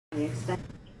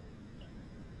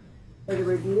For the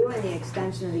review and the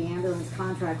extension of the ambulance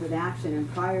contract with Action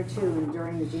and prior to and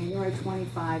during the January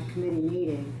 25 committee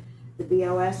meeting, the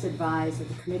BOS advised that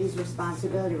the committee's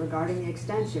responsibility regarding the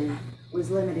extension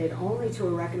was limited only to a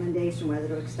recommendation whether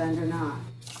to extend or not.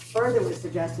 Further, it was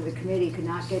suggested the committee could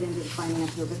not get into the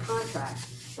financials of the contract.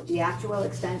 The actual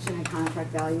extension and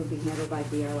contract value would be handled by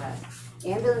BOS.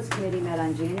 Ambulance Committee met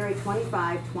on January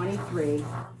 25, 2023,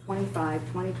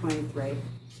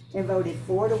 and voted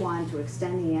 4-1 to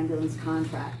extend the ambulance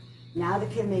contract. Now the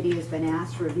committee has been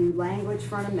asked to review language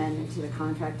for an amendment to the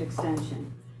contract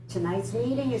extension. Tonight's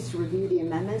meeting is to review the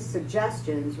amendment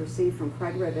suggestions received from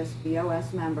Craig Rivas,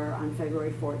 BOS member, on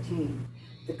February 14.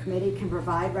 The committee can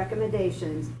provide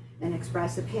recommendations and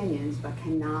express opinions, but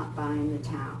cannot bind the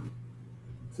town.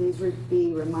 Please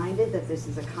be reminded that this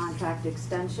is a contract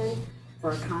extension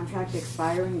for a contract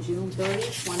expiring June 30,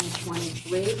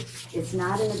 2023. It's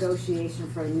not a negotiation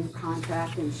for a new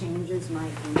contract, and changes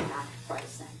might impact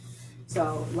pricing.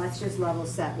 So let's just level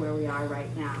set where we are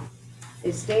right now.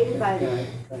 It's stated by the...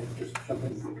 Can I just jump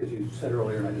in, because you said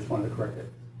earlier, and I just wanted to correct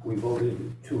it. We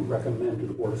voted to recommend to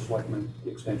the Board of Selectmen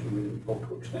the extension. We didn't vote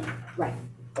to extend. Right.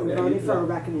 Okay. We voted for a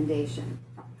recommendation.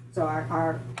 So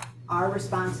our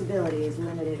responsibility is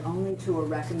limited only to a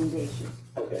recommendation.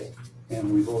 Okay.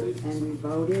 And we voted? And we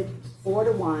voted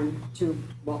 4-1 to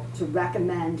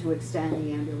recommend to extend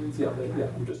the ambulance contract. Yeah,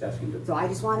 I'm just asking. So I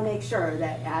just want to make sure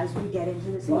that as we get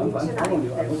into this meeting I'm tonight, following you.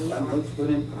 that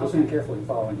I'm listening carefully,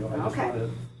 following you. I just wanted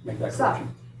to make that correction.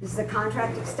 So, this is a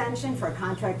contract extension for a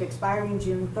contract expiring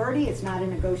June 30. It's not a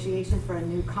negotiation for a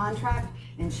new contract,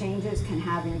 and changes can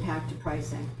have impact to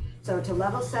pricing. So to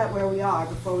level set where we are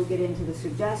before we get into the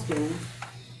suggestions,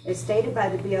 as stated by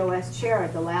the BOS chair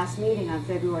at the last meeting on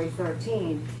February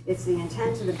 13, it's the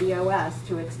intent of the BOS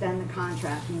to extend the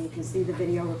contract, and you can see the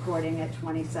video recording at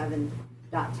 27:10,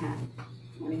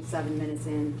 27 minutes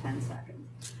in, 10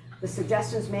 seconds. The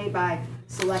suggestions made by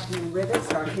Selectman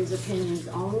Rivets are his opinions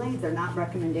only. They're not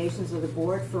recommendations of the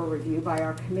board for review by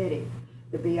our committee.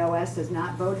 The BOS has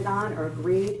not voted on or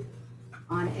agreed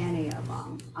on any of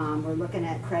them. We're looking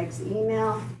at Craig's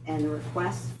email and the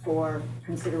request for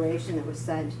consideration that was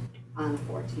sent on the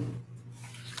 14th.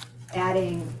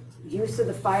 Adding use of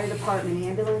the fire department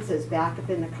ambulance as backup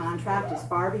in the contract is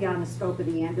far beyond the scope of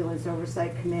the ambulance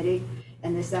oversight committee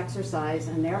and this exercise,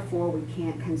 and therefore we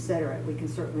can't consider it. We can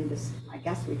certainly, I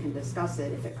guess we can discuss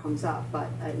it if it comes up, but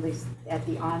at least at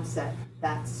the onset,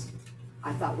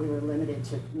 I thought we were limited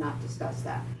to not discuss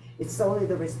that. It's solely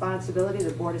the responsibility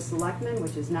of the Board of Selectmen,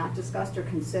 which is not discussed or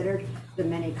considered the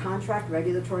many contract,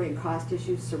 regulatory, and cost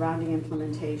issues surrounding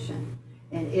implementation.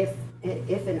 And if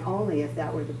and only if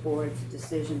that were the board's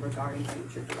decision regarding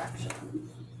future direction.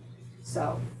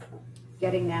 So,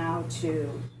 getting now to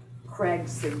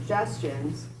Craig's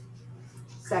suggestions,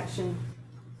 section.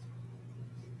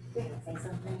 Can I say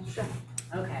something? Sure.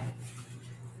 Okay.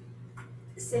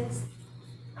 Since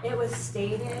it was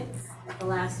stated at the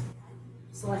last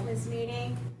selectmen's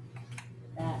meeting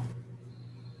that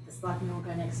the selectmen were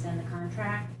going to extend the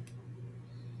contract,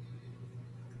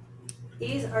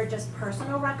 these are just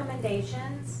personal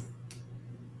recommendations.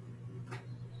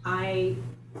 I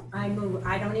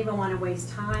don't even want to waste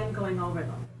time going over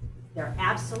them. They're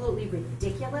absolutely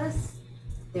ridiculous.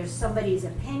 They're somebody's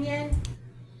opinion,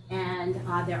 and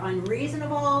they're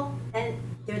unreasonable, and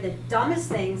they're the dumbest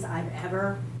things I've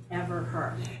ever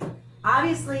heard.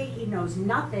 Obviously, he knows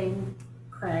nothing,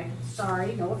 Craig,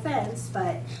 sorry, no offense,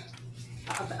 but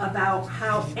about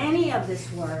how any of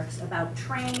this works, about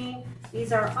training.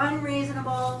 These are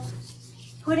unreasonable.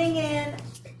 Putting in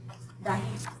the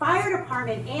fire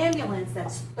department ambulance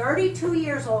that's 32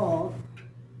 years old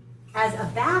as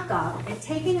a backup and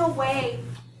taking away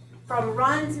from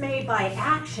runs made by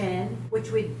Action, which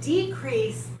would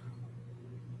decrease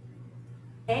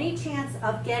any chance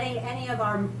of getting any of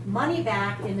our money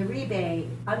back in the rebate.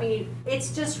 I mean,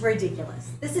 it's just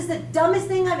ridiculous. This is the dumbest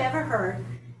thing I've ever heard.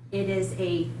 It is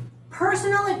a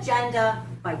personal agenda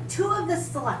by two of the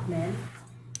selectmen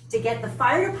to get the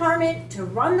fire department to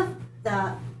run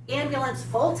the ambulance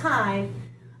full time,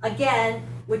 again,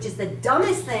 which is the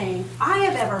dumbest thing I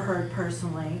have ever heard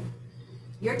personally.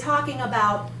 You're talking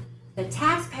about the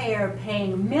taxpayer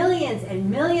paying millions and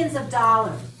millions of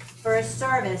dollars for a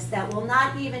service that will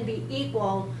not even be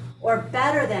equal or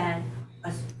better than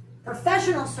a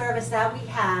professional service that we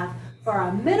have for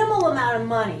a minimal amount of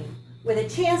money with a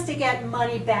chance to get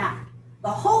money back. The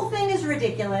whole thing is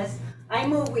ridiculous. I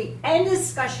move we end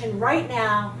discussion right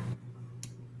now,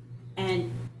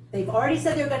 and they've already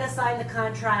said they're going to sign the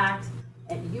contract,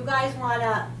 and you guys want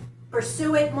to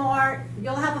pursue it more,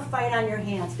 you'll have a fight on your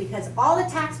hands, because all the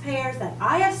taxpayers that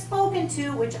I have spoken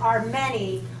to, which are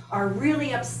many, are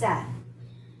really upset.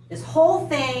 This whole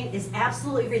thing is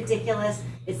absolutely ridiculous.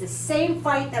 It's the same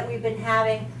fight that we've been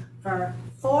having for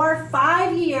 4 or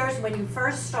 5 years when you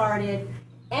first started.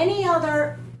 Any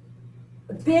other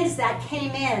bids that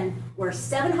came in were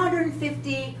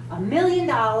 $750, $1 million.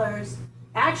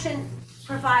 Action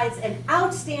provides an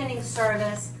outstanding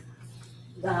service.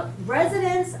 The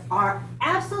residents are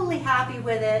absolutely happy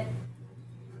with it.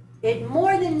 It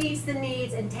more than meets the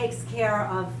needs and takes care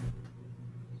of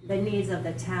the needs of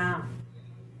the town.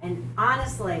 And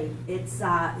honestly, it's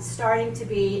starting to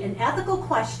be an ethical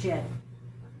question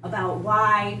about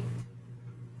why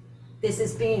this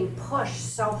is being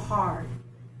pushed so hard.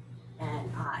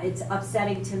 And it's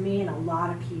upsetting to me and a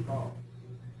lot of people.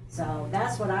 So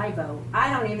that's what I vote. I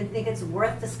don't even think it's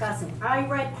worth discussing. I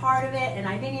read part of it and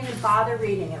I didn't even bother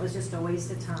reading. It was just a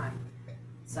waste of time.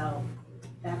 So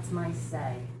that's my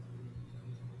say.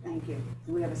 Thank you.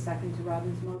 Do we have a second to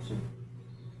Robin's motion?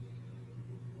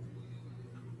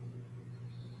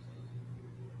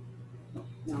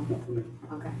 No? Not for me.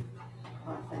 Okay.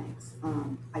 Well, thanks.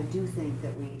 I do think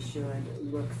that we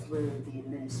should look through the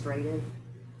administrative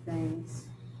things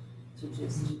to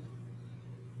just,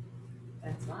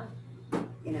 That's fine.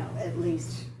 you know, at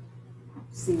least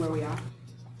see where we are.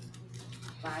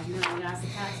 $5 million as a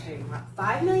taxpayer. You want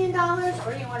 $5 million,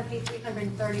 or you want to pay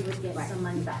 $330 with getting Right. some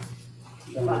money back?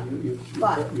 But-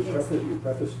 You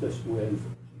preface this with,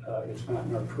 it's not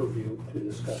in our purview to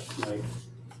discuss tonight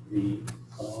the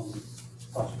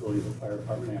possibility of a fire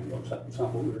department ambulance. That's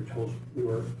not what we were told, we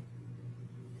were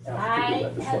asked to do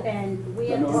at the have been, we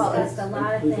have No, no, discussed a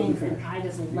lot of please let me things and finish. I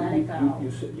just let it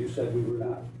go. You said we were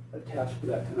not attached to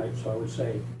that tonight, so I would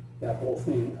say that whole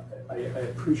thing, I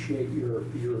appreciate your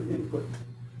input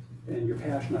and your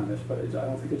passion on this, but I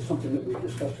don't think it's something that we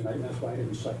discussed tonight, and that's why I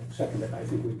didn't second it. I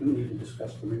think we do need to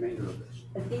discuss the remainder of this.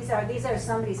 But these are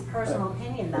somebody's personal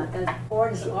opinion that the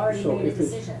board has already so made a if it's-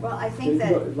 decision. Well, I think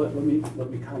that, Let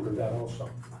me counter that also.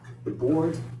 The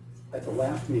board, at the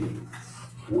last meeting,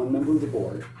 one member of the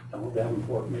board, Donald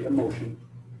Davenport, made a motion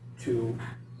to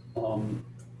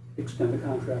extend the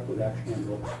contract with Action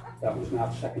Ambulance. That was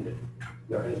not seconded.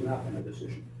 There has not been a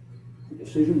decision. The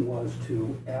decision was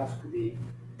to ask the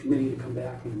committee to come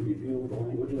back and review the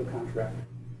language of the contract,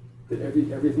 that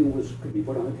everything could be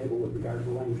put on the table with regard to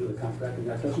the language of the contract, and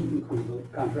that doesn't include,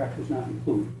 the contract does not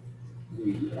include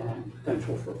the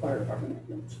potential for fire department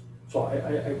ambulance. So I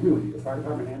agree with you, the fire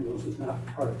department ambulance is not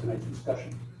part of tonight's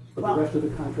discussion, but Well, the rest of the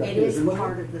contract it is. is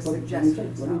part of the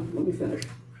suggestion, so. Let me finish.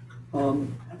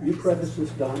 You prefaced this,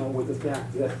 Donna, with the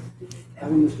fact that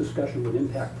having this discussion would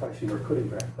impact pricing or could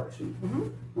impact pricing.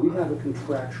 We have a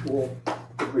contractual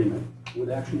agreement with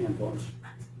Action Ambulance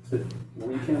that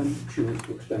we can choose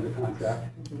to extend the contract.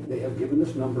 They have given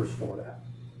us numbers for that.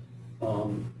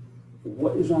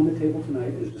 What is on the table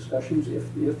tonight is discussions.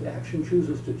 If Action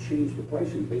chooses to change the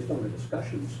pricing based on the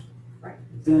discussions, right,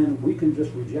 then we can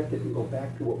just reject it and go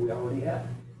back to what we already had.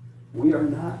 We are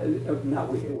not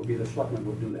we, it would be the selectmen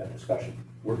would do that discussion.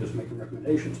 We're just making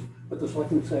recommendations. But the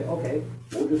selectmen would say, okay,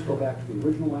 we'll just go back to the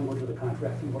original language of the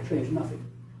contract and we'll change nothing.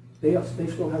 They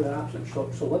still have that option.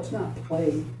 So let's not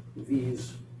play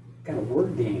these kind of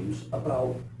word games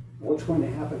about what's going to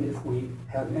happen if we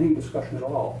have any discussion at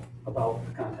all about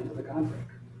the content of the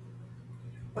contract.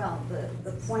 well,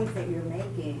 the point that you're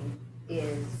making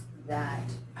is that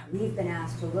we've been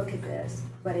asked to look at this,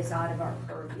 but it's out of our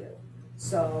purview.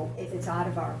 So if it's out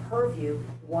of our purview,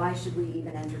 why should we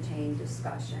even entertain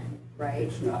discussion, right?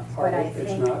 It's not part But I of, it's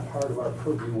think- not part of our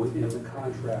purview within the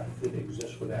contract that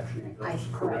exists with Action Ambulance.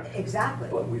 Correct. Exactly.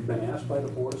 But we've been asked by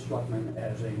the Board of Selectmen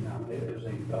as a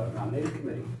nominated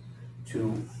committee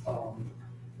to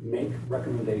make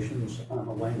recommendations on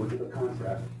the language of the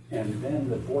contract. And then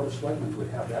the Board of Selectmen would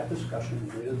have that discussion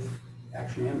with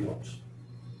Action Ambulance.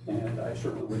 And I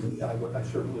certainly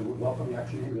would welcome the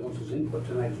Action Ambulance's input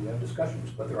tonight as we have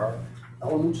discussions. But there are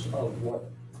elements of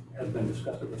what has been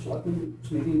discussed at the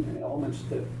Selectmen's meeting and elements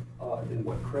that, in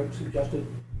what Craig suggested,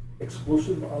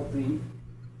 exclusive of the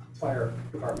fire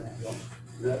department ambulance,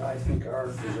 that I think are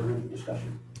deserving of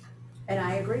discussion. And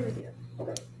I agree with you.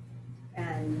 Okay.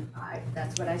 And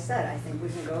that's what I said. I think we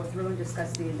can go through and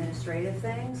discuss the administrative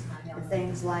things and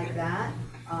things like that.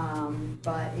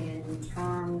 But in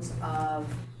terms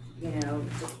of,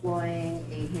 deploying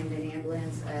a Hampden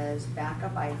ambulance as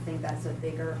backup, I think that's a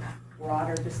bigger,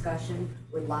 broader discussion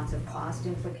with lots of cost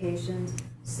implications,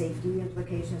 safety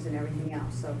implications, and everything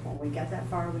else. So when we get that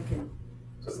far, we can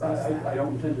discuss that. I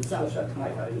don't intend to discuss that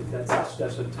tonight.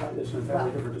 That's an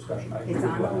entirely different discussion. I agree It's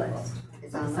with on you the that. list.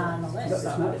 It's on the list.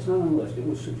 It's not on the list. It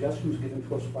was suggestions given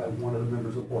to us by one of the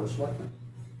members of the Board of Selectmen.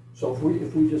 So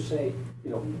if we just say, you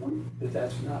know, that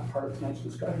that's not part of tonight's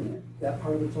discussion, that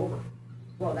part of it's over.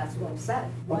 Well, that's what I've said,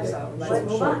 Okay. so let's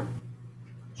move on.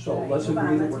 So Right, let's move on,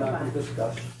 agree that let's we're not move gonna on.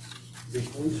 discuss the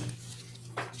police,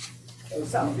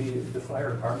 So- the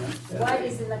fire department. What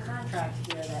is in the contract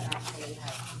here that actually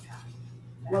has impact?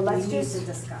 that Well, let's we need just, to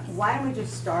discuss? why don't we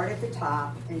just start at the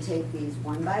top and take these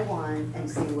one by one and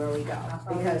see where we go?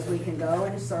 Because we can go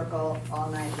in a circle all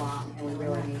night long and we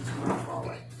really need to move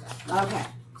forward. Okay,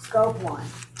 scope one.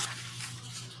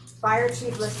 Fire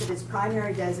chief listed as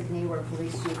primary designee where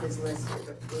police chief is listed.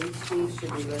 The police chief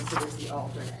should be listed as the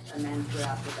alternate and then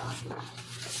throughout the document.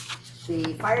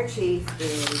 The fire chief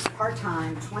is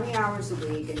part-time, 20 hours a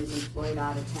week, and is employed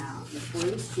out of town. The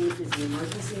police chief is the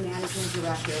emergency management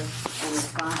director and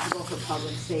responsible for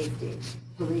public safety.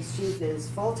 Police chief is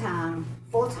full-time,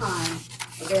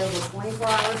 available 24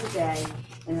 hours a day,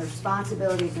 and the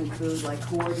responsibilities include like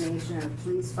coordination of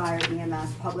police, fire,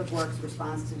 EMS, public works,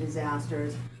 response to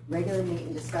disasters, regularly meet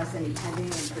and discuss any pending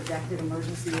and projected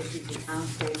emergency issues with town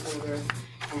stakeholders,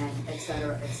 and et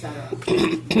cetera, et cetera.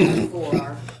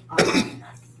 Therefore,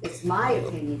 it's my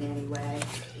opinion anyway,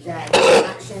 that the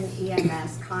Action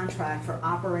EMS contract for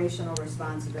operational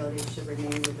responsibilities should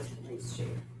remain with the police chief.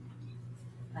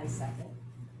 I second.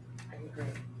 I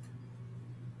agree.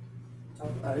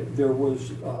 There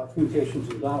was communications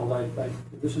with Donald,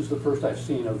 this is the first I've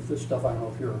seen of this stuff, I don't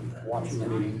know if you're watching the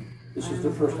meeting. This is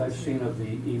the first I've seen of the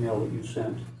email that you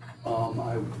sent.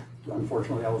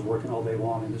 Unfortunately, I was working all day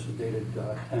long, and this is dated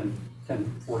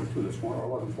 10:42 this morning,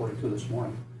 or 11:42 this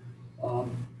morning.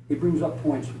 He brings up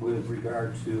points with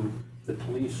regard to the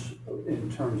police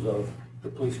in terms of the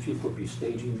police chief would be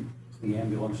staging the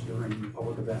ambulance during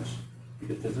public events,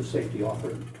 because there's a safety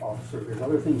officer. There's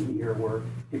other things in here where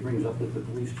he brings up that the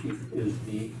police chief is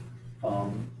the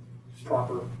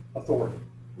proper authority.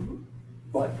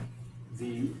 But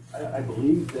I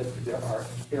believe that there are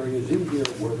areas in here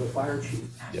where the fire chief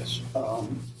Yes.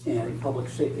 and public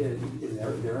safety,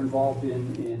 they're involved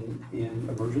in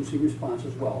emergency response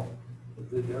as well.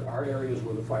 There are areas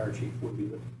where the fire chief would be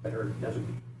the better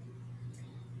designee.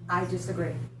 I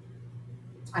disagree.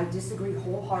 I disagree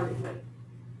wholeheartedly.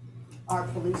 Our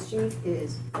police chief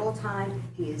is full-time,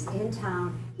 he is in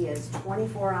town, he has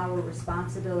 24-hour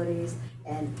responsibilities,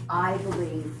 and I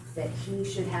believe that he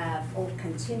should have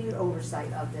continued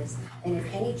oversight of this. And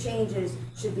if any changes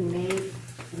should be made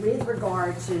with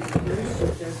regard to the police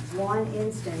chief, there's one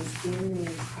instance in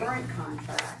the current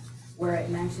contract where it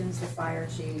mentions the fire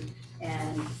chief,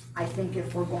 and I think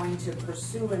if we're going to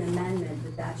pursue an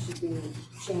amendment, that should be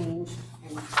changed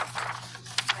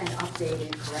and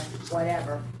updated, corrected,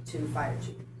 whatever, to police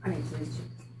chief.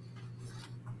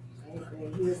 I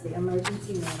agree. He is the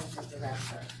emergency management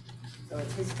director, so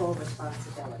it's his full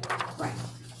responsibility. Right.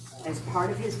 As part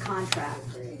of his contract,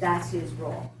 that's his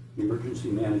role. Emergency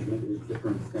management is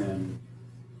different than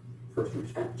first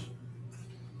response.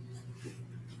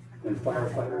 And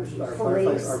firefighters,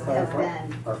 Police our have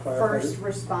been first firefighters,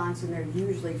 response, and they're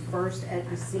usually first at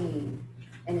the scene.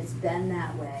 And it's been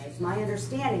that way. It's my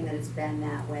understanding that it's been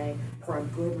that way for a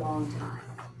good long time.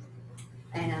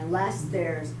 And unless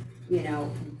there's,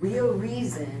 real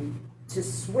reason to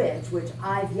switch, which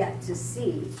I've yet to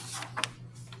see,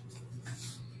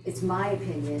 it's my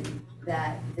opinion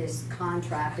that this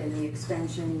contract and the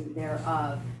extension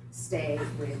thereof stay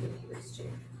with the police chief.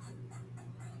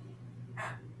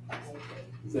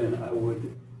 then I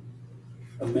would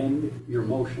amend your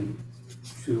motion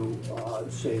to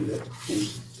say that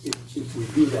if we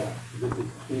do that, that the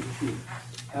police chief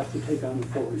has to take on the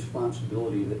full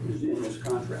responsibility that is in this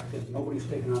contract. And nobody's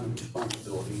taken on the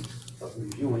responsibility of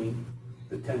reviewing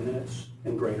the 10 minutes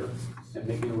and greater and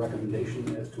making a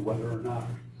recommendation as to whether or not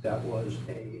that was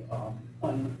a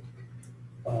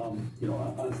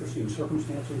unforeseen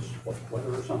circumstances,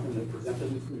 whether it's something that prevented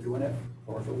him from doing it,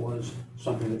 or if it was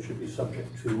something that should be subject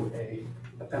to a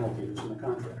penalty that's in the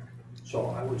contract. So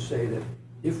I would say that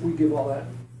if we give all that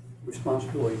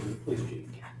responsibility to the police chief,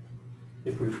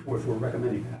 if we're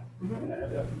recommending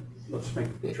that, let's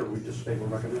make sure we just say we're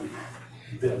recommending,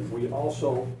 then we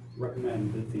also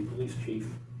recommend that the police chief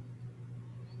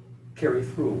carry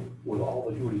through with all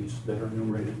the duties that are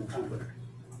enumerated in the contract.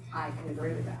 I can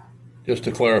agree with that. Just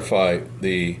to clarify,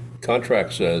 the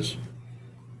contract says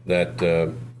that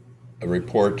a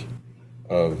report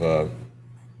of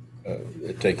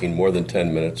it taking more than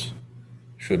 10 minutes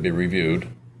should be reviewed,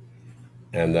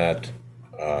 and that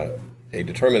a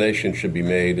determination should be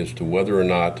made as to whether or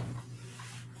not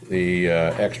the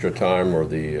extra time or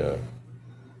the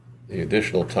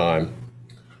additional time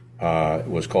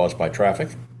was caused by traffic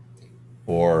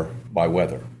or by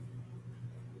weather.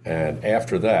 And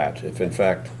after that, if in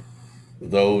fact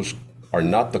those are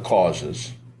not the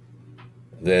causes,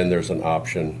 then there's an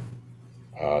option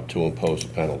to impose a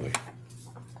penalty.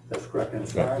 That's correct, and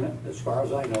as far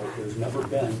as I know, there's never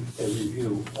been a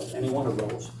review of any one of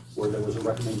those where there was a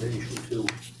recommendation to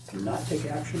not take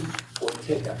action or to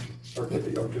take action, or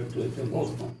to impose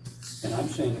one. And I'm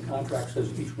saying the contract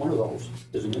says each one of those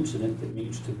is an incident that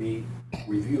needs to be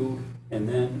reviewed, and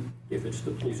then if it's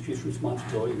the police chief's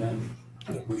responsibility, then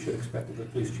we should expect that the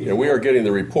police chief. Yeah, we are getting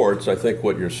the reports. I think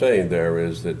what you're saying there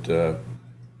is that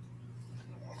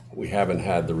we haven't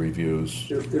had the reviews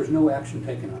There's no action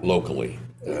taken on it. locally,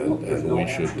 There's and no we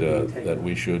action should being taken. that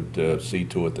we should see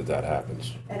to it that that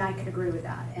happens. And I can agree with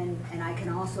that, and I can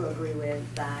also agree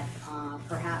with that,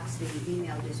 perhaps the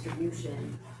email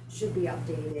distribution should be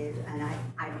updated, and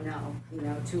I don't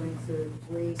know, to include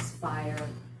police, fire,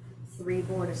 3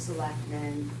 board of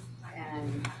selectmen,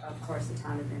 and of course the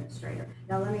town administrator.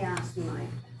 Now, let me ask you, Mike,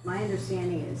 my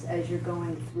understanding is, as you're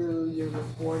going through your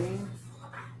reporting,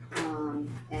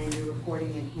 and your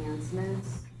reporting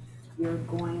enhancements, you're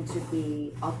going to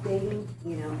be updating,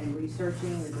 and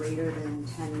researching the greater than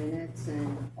 10 minutes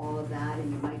and all of that,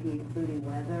 and you might be including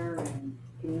weather, and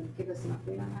can you give us an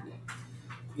update on that?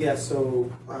 Yeah,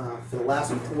 so for the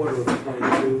last quarter of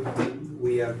 22,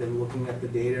 we have been looking at the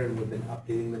data and we've been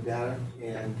updating the data,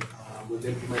 and we've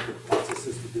implemented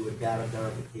processes to do a data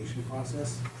verification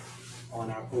process on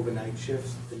our overnight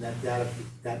shifts, and that data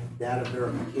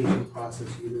verification process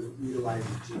utilizes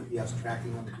GPS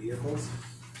tracking on the vehicles,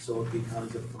 so it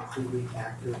becomes a completely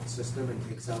accurate system and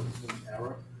takes out any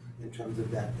error in terms of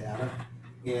that data.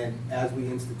 And as we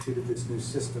instituted this new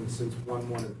system since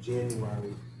 1/1 of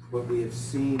January, what we have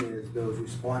seen is those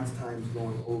response times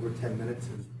going over 10 minutes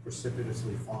is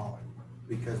precipitously falling,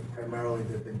 because primarily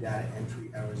there have been data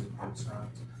entry errors and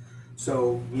concerns.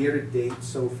 So year to date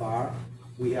so far,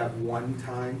 we have 1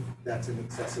 time that's in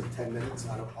excess of 10 minutes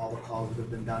out of all the calls that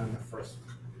have been done in the first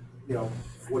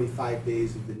 45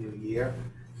 days of the new year.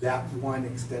 That 1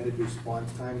 extended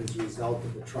response time is a result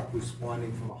of the truck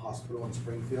responding from a hospital in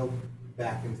Springfield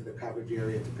back into the coverage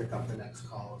area to pick up the next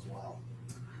call as well.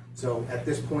 So at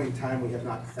this point in time, we have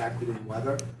not factored in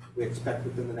weather. We expect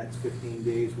within the next 15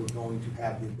 days, we're going to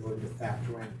have the ability to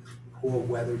factor in poor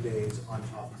weather days on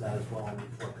top of that as well, and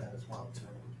report that as well too.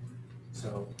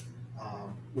 So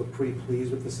we're pretty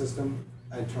pleased with the system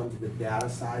in terms of the data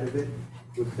side of it.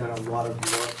 We've done a lot of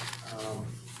work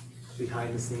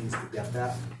behind the scenes to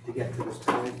get to this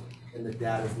point, and the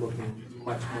data is looking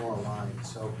much more aligned.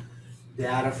 So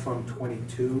data from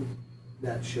 22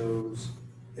 that shows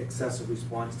excessive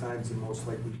response times and most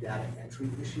likely data entry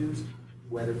issues,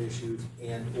 weather issues,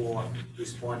 and or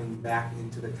responding back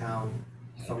into the town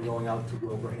from going out to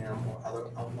Wilbraham or other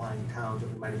outlying towns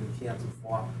that we might have been canceled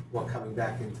for, or coming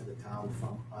back into the town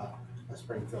from a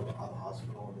Springfield or other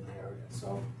hospital in the area.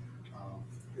 So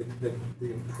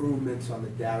the improvements on the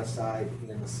data side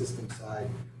and the system side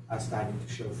are starting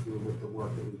to show through with the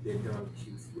work that we did during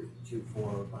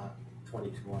Q4 of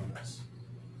 22 on this.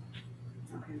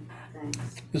 Okay,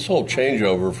 thanks. This whole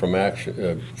changeover from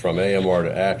action, from AMR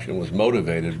to action, was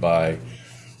motivated by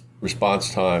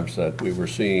response times that we were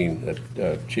seeing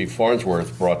that Chief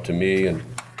Farnsworth brought to me and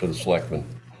to the selectmen,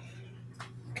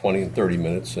 20 and 30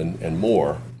 minutes and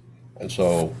more. And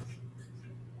so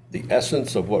the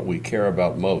essence of what we care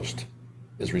about most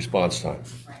is response time.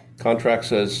 Contract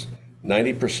says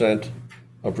 90%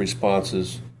 of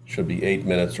responses should be 8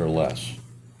 minutes or less.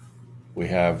 We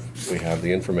have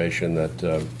the information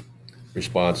that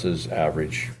responses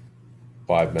average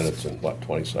 5 minutes and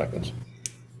 20 seconds.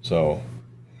 So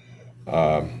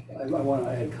I want to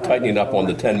add context. tightening up on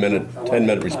the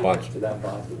 10-minute response. To that,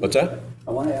 Bob. What's that?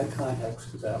 I want to add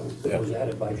context to that. That was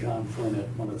added by John Flynn at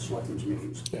one of the selectmen's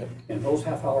meetings. Yeah. And those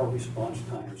half-hour response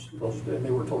times,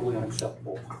 they were totally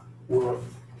unacceptable, were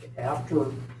after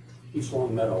East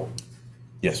Long Meadow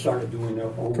started doing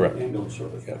their own ambulance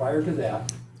service. Yep. Prior to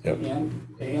that, and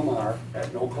AMR,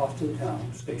 at no cost to the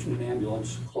town, stationed an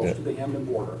ambulance close to the Hampden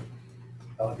border,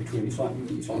 between East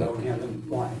Long Meadow and Hampden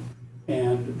line.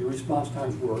 And the response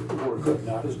times were good,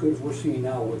 not as good as we're seeing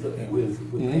now with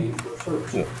paying for a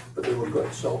service, but they were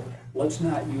good. So let's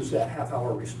not use that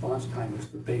half-hour response time as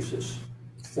the basis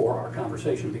for our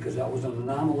conversation, because that was an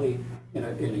anomaly in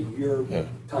a year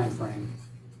time frame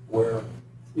where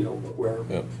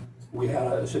we had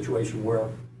a situation where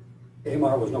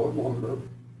AMR was no longer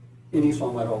in East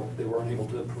Long Meadow. They were unable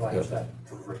to provide us that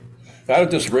for free. I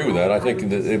don't disagree with that. I think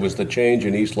that it was the change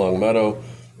in East Long Meadow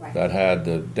that had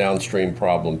the downstream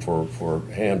problem for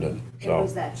Hampden. So it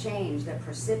was that change that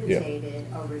precipitated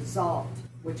a result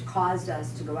which caused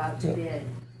us to go out to bid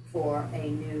for a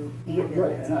new Right,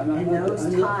 ambulance. and I'm And not, those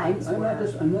I'm not, times I'm not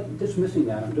were, I'm not dismissing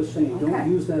that, I'm just saying, don't Okay.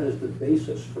 use that as the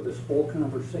basis for this whole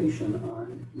conversation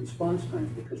on response times,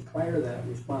 because prior to that,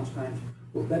 response times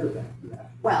were better than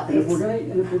that. well, And if we're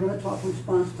it's, gonna talk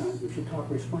response times, we should talk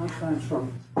response times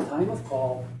from time of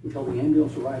call until the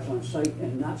ambulance arrives on site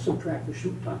and not subtract the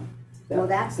shoot time. well,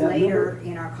 that's that later number-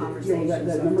 in our you know, conversation,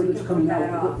 that so number we that's can coming put that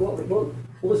out, off. well,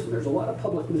 listen, there's a lot of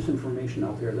public misinformation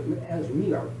out there that has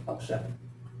me are upset,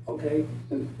 okay?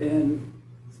 And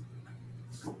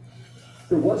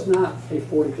there was not a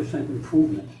 40%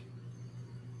 improvement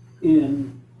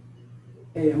in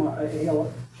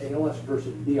ALS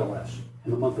versus BLS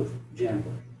in the month of January.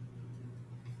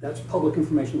 That's public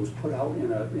information that was put out in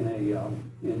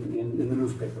the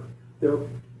newspaper.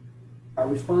 Our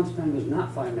response time is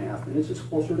not 5.5 minutes, it's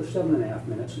closer to 7.5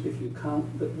 minutes if you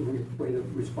count the way the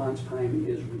response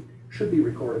time should be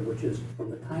recorded, which is from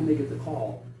the time they get the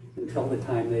call until the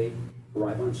time they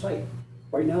arrive on site.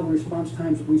 Right now, the response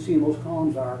times that we see in those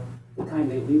columns are the time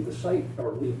they leave the site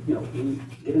or leave,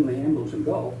 get in the ambulance and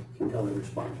go until they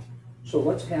respond. So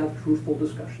let's have truthful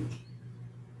discussions.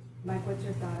 Mike, what's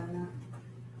your thought on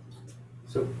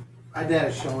So our data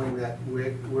is showing that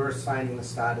we're assigning the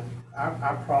start.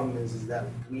 Our problem is that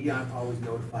we aren't always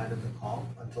notified of the call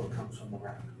until it comes from the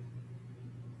rec.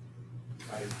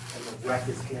 Right, and the rec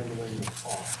is handling the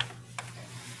call.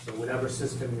 So whatever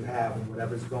system you have and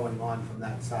whatever's going on from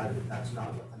that side of it, that's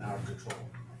not within our control.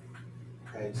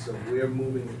 Okay, so we're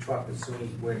moving the truck as soon as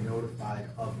we're notified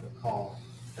of the call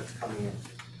that's coming in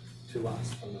to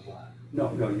us from the black.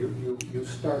 No, you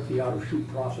start the out-of-chute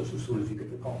process as soon as you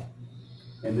get the call.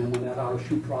 And then when that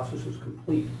out-of-chute process is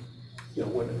complete,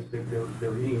 when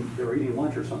they're eating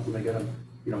lunch or something, they gotta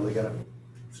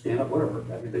stand up, whatever.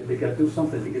 I mean, they gotta do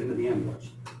something to get into the ambulance.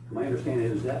 My understanding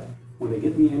is that when they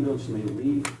get in the ambulance and they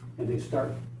leave and they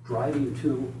start driving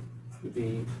to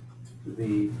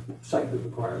the site that's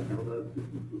required,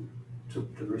 to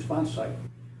the response site,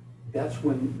 that's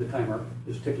when the timer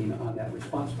is ticking on that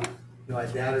response time. Our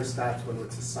data starts when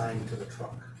it's assigned to the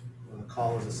truck. When the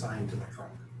call is assigned to the truck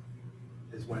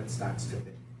is when it starts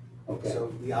ticking. Okay.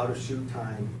 So the out-of-chute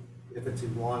time, if it's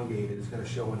elongated, is gonna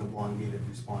show an elongated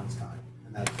response time,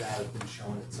 and that data's been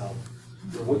showing itself.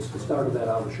 What's the start of that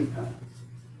out-of-chute time?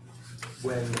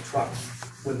 When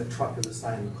the truck is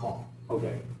assigned the call.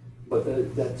 Okay, but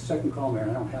that second call, Mayor,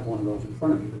 I don't have one of those in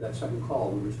front of me, but that second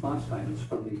call, the response time is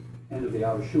from the end of the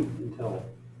out-of-chute until,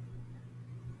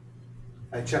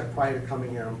 I checked prior to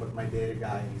coming here with my data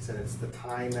guy, and he said it's the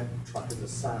time that the truck is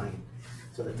assigned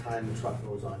to the time the truck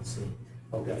goes on scene.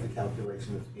 Okay. That's the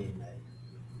calculation that's being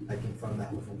made. I confirmed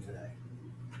that with him today.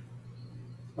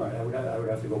 all right, I would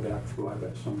have to go back through, I've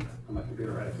got some on my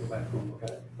computer, I have to go back through and look at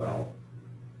it, but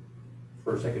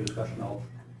for the sake of discussion, I'll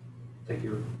take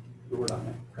your word on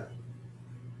that. Okay.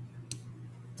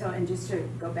 So, and just to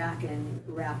go back and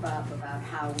wrap up about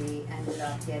how we ended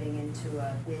up getting into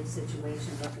a bid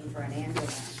situation looking for an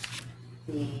ambulance.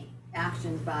 The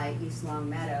actions by East Long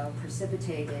Meadow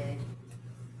precipitated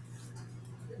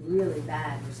really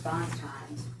bad response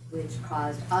times, which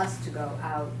caused us to go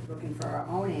out looking for our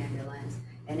own ambulance.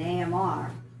 An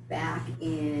AMR back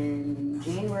in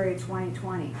January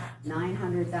 2020,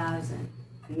 900,000.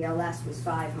 BLS was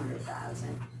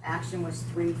 500,000. Action was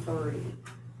 330.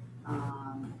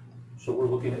 So we're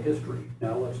looking at history,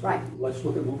 now Right. let's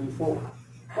look at moving forward.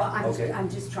 Well, Okay. I'm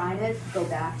just trying to go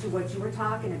back to what you were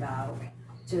talking about,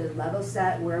 to level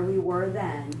set where we were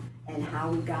then and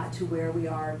how we got to where we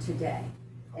are today.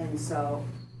 And so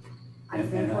I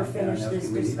think we're finished this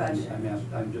discussion.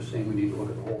 I'm just saying we need to look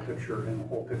at the whole picture, and the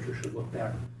whole picture should look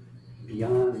back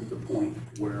beyond the point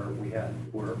where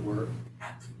where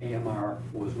AMR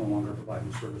was no longer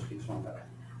providing service to East Long Meadow.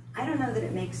 I don't know that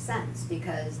it makes sense,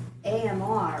 because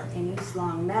AMR in East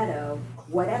Long Meadow,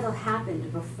 whatever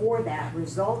happened before that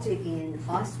resulted in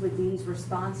us with these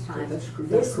response times. That's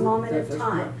This moment of correct.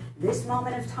 time, this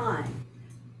moment of time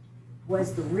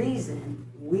was the reason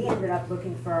we ended up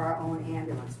looking for our own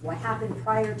ambulance. What happened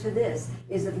prior to this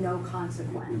is of no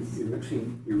consequence.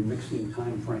 You're mixing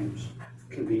timeframes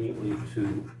conveniently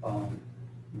to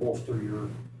bolster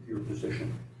your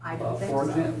position. I don't think For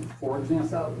so. For example.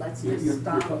 So let's you're- just you're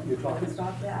stop, you're talking- let's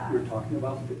stop that. You're talking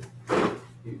about,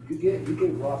 you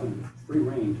gave Robin free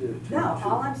reign to. No,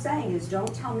 all I'm saying is,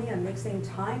 don't tell me I'm mixing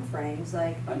timeframes,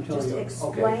 like, I'm telling just you, okay.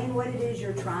 explain what it is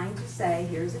you're trying to say,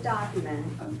 here's a document.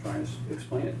 I'm trying to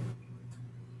explain it.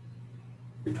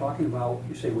 You're talking about,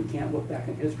 you say we can't look back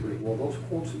in history. Well, those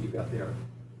quotes that you got there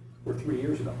were 3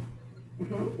 years ago.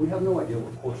 We have no idea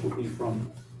what quotes will be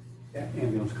from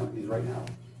ambulance companies right now.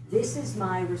 This is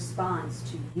my response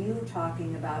to you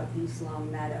talking about East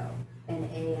Long Meadow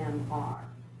and AMR.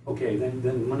 Okay,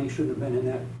 then money shouldn't have been in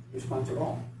that response at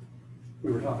all.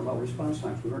 We were talking about response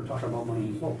times, we weren't talking about money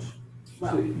in quotes. So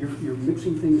Well- you're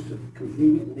mixing things to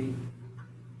conveniently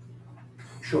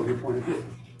show your point of view.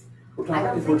 I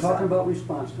don't If we're think so. talking about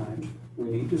response times, we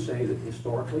need to say that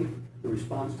historically, the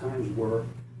response times were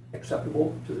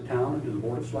acceptable to the town and to the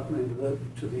board of selectmen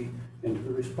and to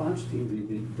the response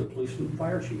team, the police and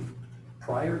fire chief,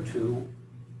 prior to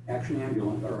Action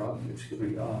Ambulance, or,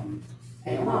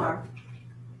 AMR.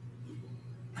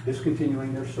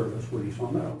 discontinuing their service with East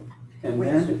Long Meadow. And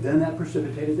Which- then that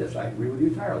precipitated this, I agree with you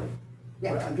entirely.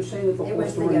 Yeah. But I'm just saying that the It whole was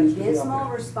the story needs to be out abysmal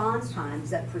there. response times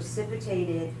that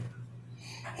precipitated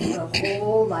the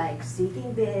whole, like,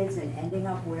 seeking bids and ending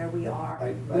up where we are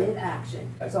I- with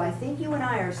Action. I- So I think you and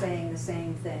I are saying the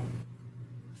same thing.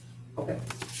 Okay,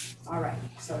 All right,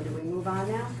 so do we move on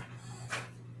now?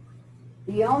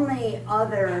 The only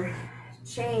other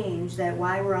change that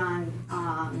while we're on,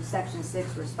 section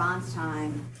 6 response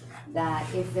time, that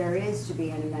if there is to be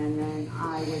an amendment,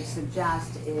 I would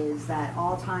suggest is that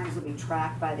all times will be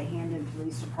tracked by the Hampden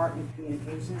Police Department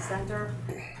Communications Center.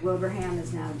 Wilbraham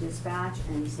is now dispatch,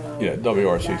 and so. Yeah,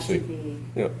 WRCC. That should be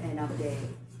Yep. an update.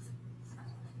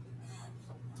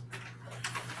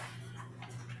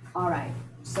 All right,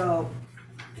 so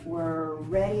we're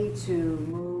ready to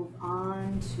move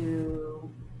on to,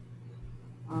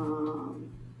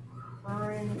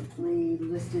 currently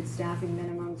listed staffing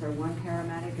minimums are 1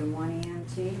 paramedic and 1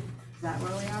 EMT. Is that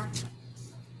where we are?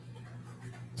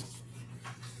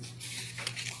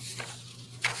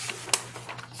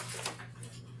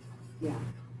 Yeah.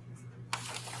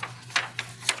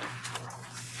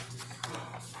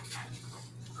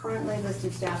 Currently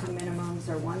listed staffing minimums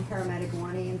are 1 paramedic,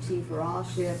 1 EMT for all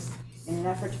shifts. In an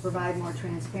effort to provide more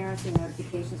transparency,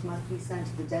 notifications must be sent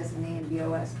to the designee and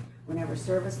BOS whenever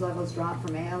service levels drop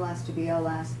from ALS to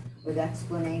BLS with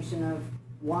explanation of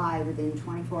why within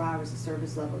 24 hours of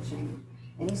service level change.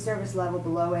 Any service level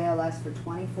below ALS for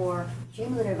 24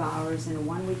 cumulative hours in a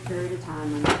 1-week period of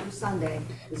time, Monday through Sunday,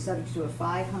 is subject to a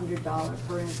 $500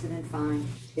 per incident fine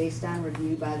based on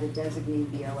review by the designee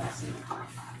BOS and the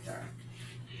contractor.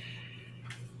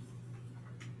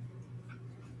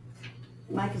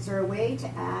 Mike, is there a way to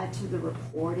add to the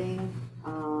reporting,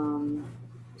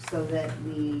 so that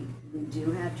we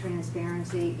do have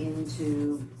transparency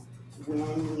into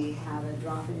when we have a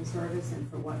drop in service and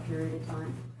for what period of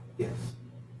time? Yes.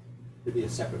 It'd be a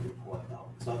separate report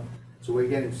though. So we're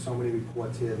getting so many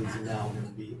reports here, these are now gonna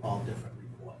be all different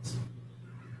reports.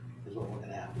 Is what we're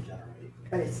gonna have to generate.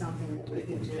 But it's something that we They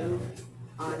can can be do generated.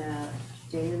 on a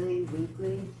daily,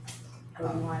 weekly, or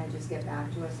do you wanna just get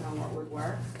back to us on what would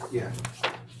work? Yeah,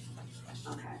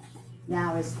 Okay.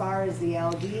 Now, as far as the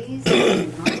LDs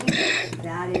and money,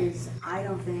 that is, I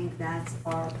don't think that's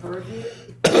our purview.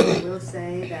 I will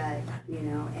say that, you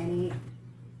know, any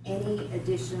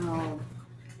additional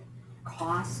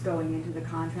costs going into the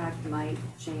contract might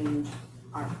change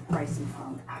our pricing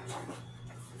from Action.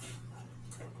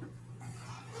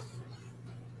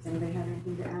 Does anybody have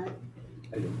anything to add?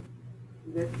 I do.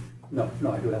 You good? No,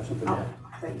 I do have something to Oh, add.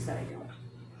 I thought you said I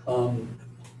don't.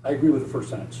 I agree with the first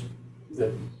sentence,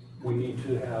 that we need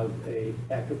to have a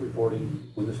active reporting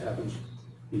when this happens.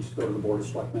 Needs to go to the board of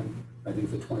selectmen. I think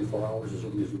that 24 hours is a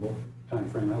reasonable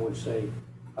timeframe. I would say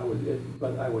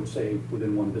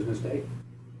within 1 business day,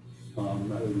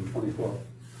 rather than 24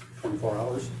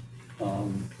 hours.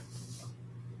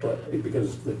 But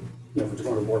because if it's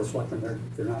going to the board of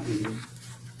selectmen, they're not meeting.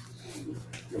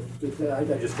 I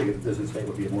just think a business day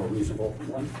would be a more reasonable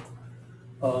one.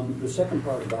 The second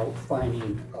part about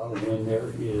finding when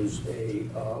there is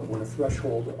when a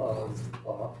threshold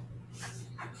of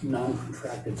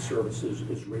non-contracted services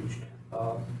is reached,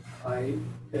 I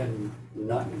am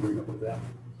not in agreement with that.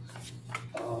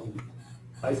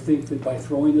 I think that by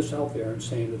throwing this out there and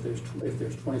saying that if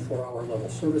there's 24-hour level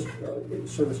service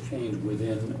change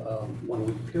within 1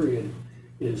 week period,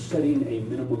 is setting a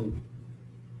minimum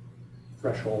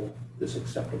threshold that's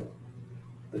acceptable.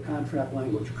 The contract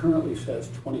language currently says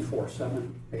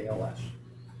 24/7 ALS.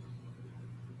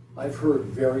 I've heard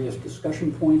various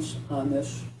discussion points on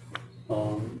this.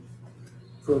 Even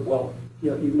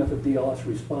if a BLS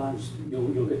responds,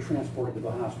 you'll get transported to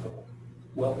the hospital.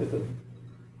 Well, if a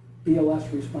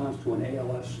BLS responds to an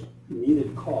ALS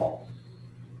needed call,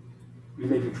 you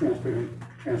may be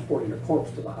transporting a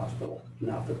corpse to the hospital,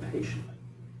 not the patient.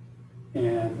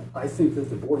 And I think that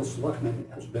the Board of Selectmen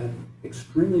has been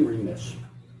extremely remiss.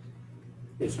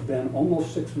 It's been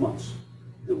almost 6 months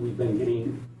that we've been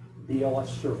getting BLS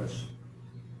service.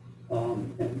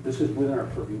 And this is within our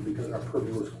purview because our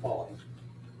purview is quality,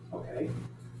 okay?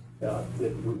 that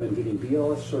we've been getting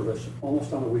BLS service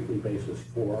almost on a weekly basis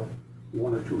for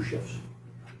 1 or 2 shifts.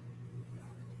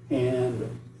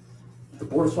 And the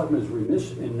Board of Selectmen is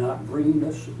remiss in not bringing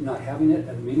this, not having it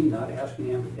at a meeting, not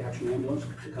asking Action Ambulance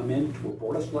to come in to a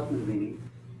Board of Selectmen meeting,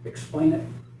 explain it,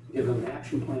 give them an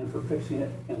action plan for fixing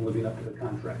it and living up to the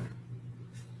contract.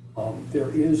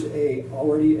 There is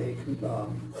already a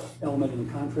element in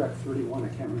contract 31, I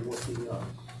can't remember what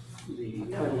the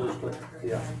title is, but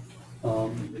yeah.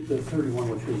 The 31,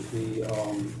 which is the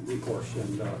recourse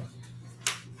and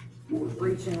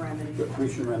Breach and remedy. the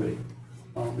breach and remedy.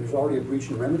 There's already a breach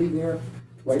and remedy there.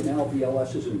 Right now,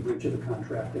 BLS is in breach of the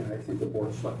contract, and I think the Board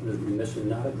of Selectmen is remiss in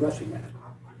not addressing that.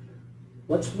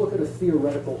 Let's look at a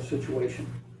theoretical situation.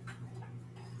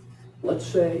 Let's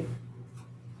say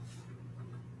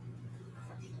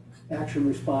Action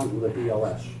responds with a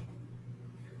BLS,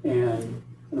 and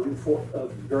a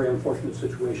very unfortunate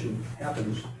situation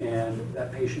happens, and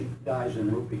that patient dies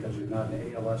en route because there's not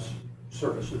an ALS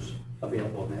services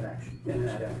available in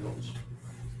that ambulance.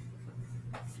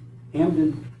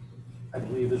 Hampden, I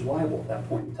believe, is liable at that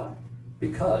point in time,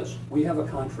 because we have a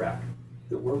contract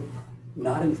that we're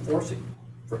not enforcing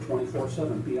for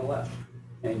 24/7 BLS,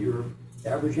 and your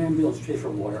average ambulance chaser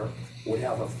lawyer would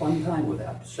have a fun time with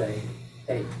that, to say,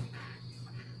 hey,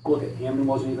 look, Hampden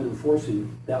wasn't even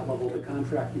enforcing that level of the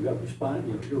contract. You got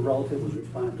responded, your relative was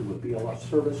responding to a BLS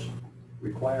service,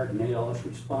 required an ALS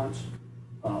response.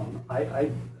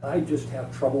 I just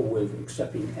have trouble with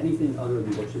accepting anything other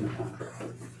than what's in the contract.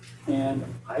 And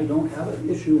I don't have an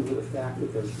issue with the fact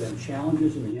that there's been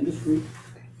challenges in the industry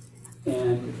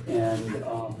and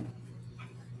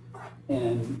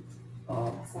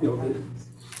you know,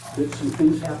 that some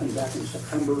things happened back in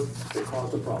September that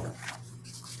caused a problem.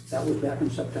 That was back in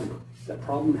September. That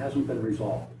problem hasn't been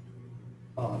resolved.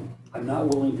 I'm not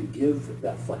willing to give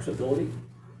that flexibility,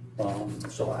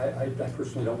 so I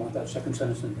personally don't want that second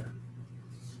sentence in there.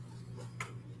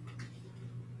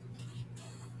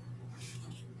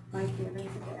 Mike, do you have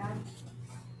anything to add?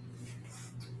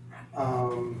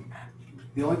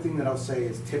 The only thing that I'll say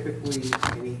is typically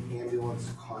any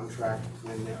ambulance contract,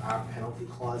 when there are penalty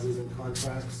clauses in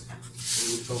contracts,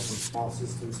 when you go from small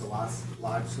systems to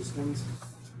large systems,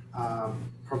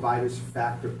 providers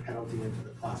factor penalty into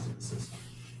the cost of the system.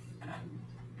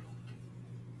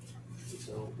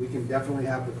 So we can definitely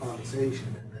have the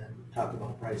conversation and then talk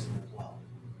about pricing as well.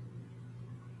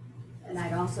 And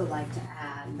I'd also like to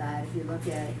add that if you look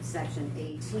at section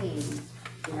 18,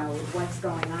 you know, with what's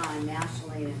going on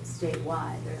nationally and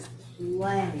statewide, there's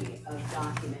plenty of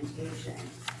documentation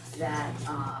that,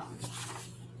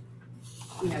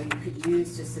 you know, you could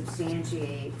use to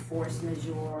substantiate force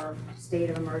majeure, state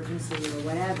of emergency, or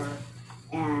whatever.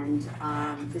 And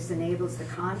this enables the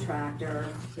contractor,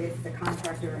 if the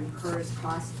contractor incurs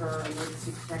costs for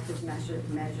emergency protective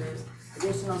measures,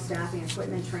 additional staffing,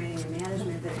 equipment, training, and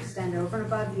management that extend over and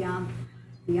above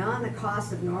beyond the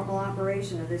cost of normal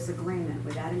operation of this agreement.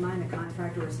 With that in mind, the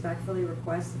contractor respectfully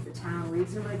requests that the town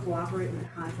reasonably cooperate with the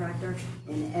contractor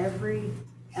in every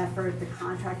effort the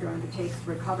contractor undertakes to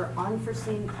recover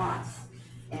unforeseen costs.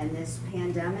 And this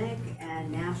pandemic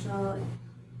and national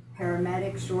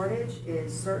paramedic shortage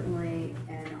is certainly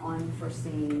an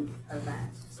unforeseen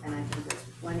event. And I think there's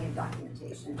plenty of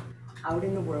documentation out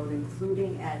in the world,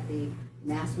 including at the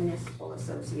Mass Municipal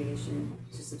Association,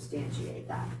 to substantiate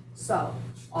that. So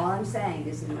all I'm saying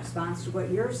is, in response to what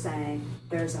you're saying,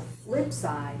 there's a flip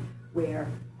side where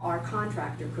our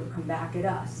contractor could come back at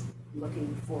us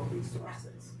looking for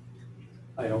resources.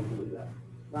 I don't believe that.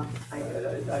 Well,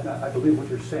 I believe what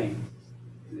you're saying.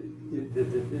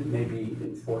 It may be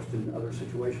enforced in other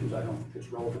situations. I don't think it's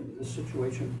relevant in this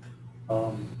situation.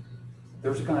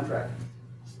 There's a contract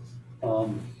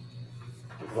to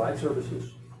provide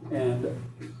services, and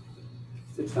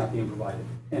it's not being provided.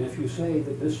 And if you say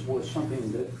that this was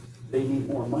something that they need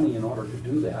more money in order to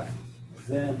do that,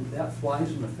 then that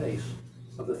flies in the face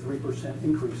of the 3%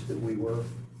 increase that we were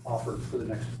offered for the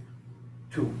next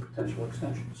 2 potential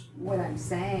extensions. what I'm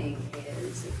saying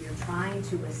is, if you're trying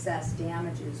to assess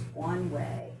damages one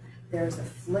way, there's a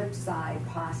flip side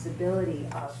possibility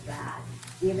of that,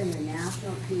 given the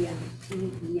national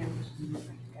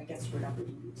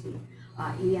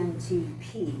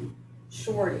EMTP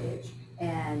shortage,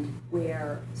 and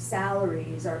where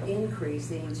salaries are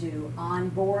increasing to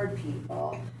onboard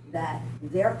people, that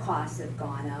their costs have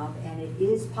gone up, and it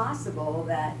is possible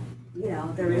that, you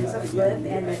know, there is a flip,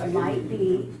 and it might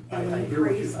be an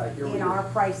increase in our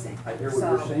pricing. I hear what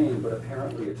you're saying, but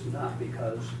apparently it's not,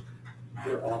 because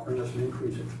they're offering us an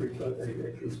increase at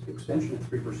extension at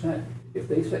 3%. If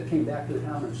they came back to the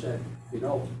town and said, you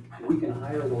know, we can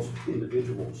hire those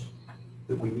individuals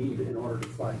that we need in order to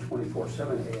provide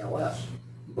 24/7 ALS,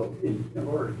 but in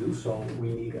order to do so, we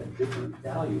need a different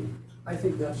value. I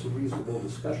think that's a reasonable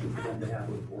discussion for them to have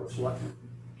with the Board of Selectmen.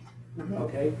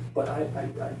 Okay, but I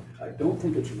don't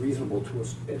think it's reasonable to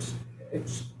us,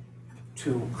 it's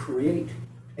to create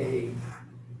a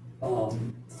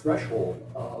threshold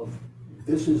of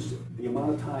this is the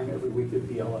amount of time every week that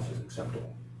BLS is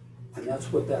acceptable. And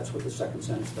that's what the second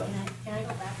sentence does. Can I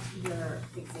go back to your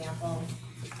example?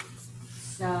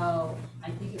 So I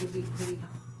think it would be pretty,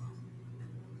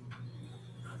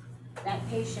 that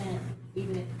patient,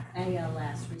 even if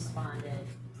ALS responded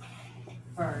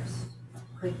first,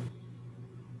 could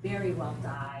very well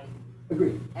die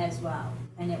Agreed. as well.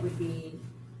 And it would be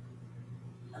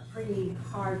a pretty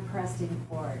hard pressed in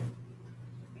court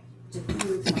to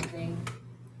prove something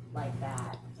like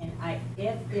that. And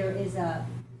if there is a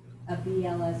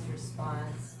BLS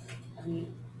response, I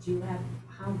mean, do you have,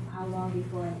 how long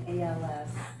before an ALS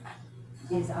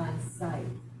is on site?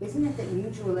 Isn't it that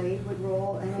mutual aid would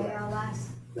roll in ALS?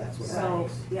 That's what So,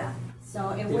 yeah. So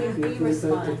it wouldn't be If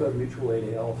responsive. a mutual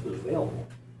aid ALS is available,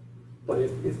 but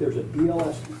if there's a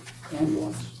BLS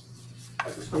ambulance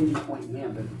at the staging point in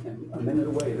Hampden, and a minute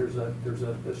away, there's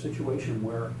a situation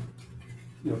where,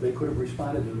 you know, they could have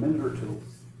responded in a minute or two,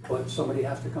 but somebody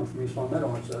has to come from East Long Meadow,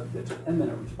 and it's a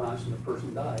 10-minute response, and the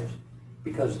person dies,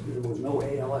 because there was no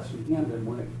ALS in Hampden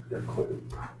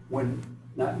when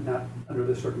not under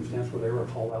the circumstance where they were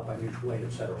called out by mutual aid,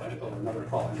 et cetera, or another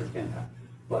call, I understand that.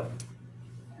 But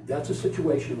that's a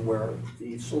situation where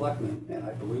the selectmen, and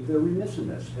I believe they're remiss in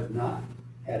this, have not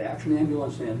had Action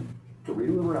Ambulance in to read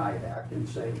the Riot Act and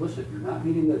say, listen, you're not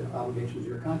meeting the obligations of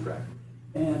your contract.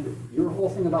 And your whole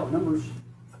thing about numbers,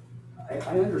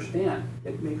 I understand,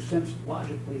 it makes sense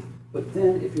logically, but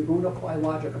then if you're going to apply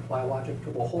logic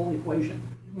to the whole equation.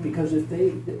 Because if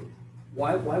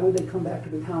why would they come back to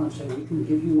the town and say, we can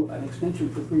give you an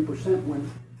extension for 3% when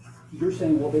you're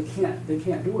saying, well, they can't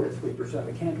do it at 3%,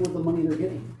 they can't do it with the money they're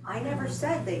getting. I never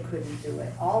said they couldn't do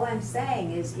it. All I'm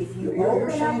saying is if you You're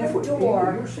open saying up if the we-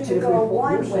 door you're saying to if go we-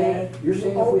 one you're way, saying- you're you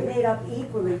saying if open we- it up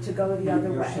equally to go the other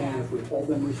You're way. saying if we hold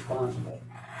them responsible,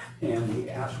 and we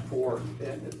ask for,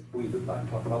 and I'm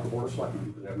talking about the Board of Selectmen,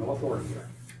 because they have no authority here.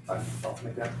 I'll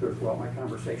make that clear throughout my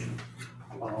conversation.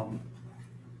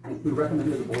 We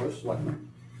recommend to the Board of Selectmen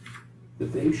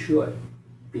that they should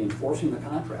be enforcing the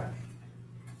contract,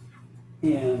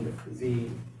 and the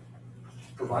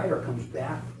provider comes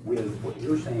back with what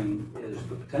you're saying is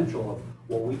the potential of,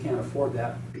 well, we can't afford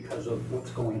that because of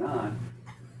what's going on.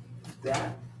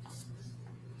 That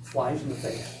flies in the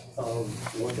face of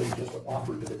what they just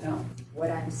offered to the town. What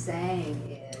I'm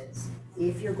saying is,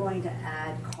 if you're going to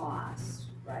add costs,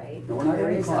 right? No, we're not there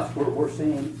adding is a- costs, we're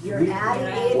saying. You're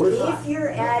adding, we're- if you're we're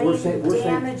adding saying- we're saying-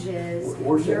 damages,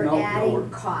 we're saying- you're no, no, adding we're-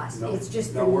 costs. no, It's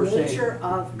just no, the we're saying- nature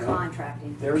of no,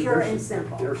 contracting, They're- pure they're and sub-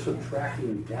 simple. They're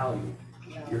subtracting value.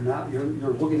 You're not, you're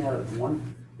looking at it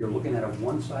you're looking at a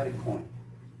one-sided coin.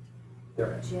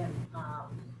 There is. Jim, how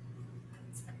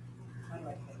do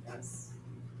I put this?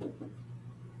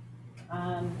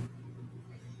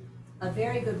 A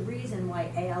very good reason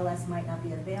why ALS might not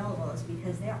be available is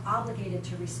because they're obligated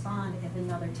to respond if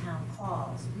another town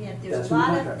calls. There's That's a in the lot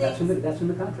of contract. things, That's in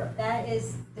the contract.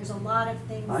 there's a lot of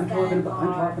things I'm that talking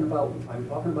are.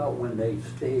 about when they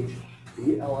stage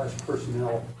BLS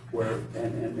personnel where,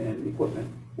 and equipment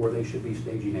where they should be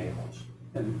staging ALS.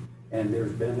 And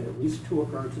there's been at least 2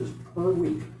 occurrences per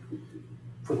week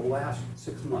for the last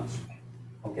 6 months.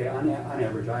 Okay, on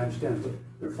average, I understand that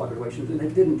there are fluctuations, and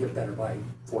it didn't get better by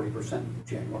 40% in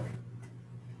January.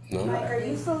 No? Mike, are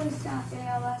you fully staffed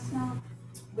ALS now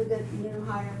with the new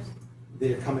hires?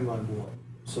 They're coming on board,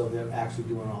 so they're actually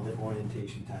doing all the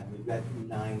orientation time. We've got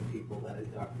 9 people that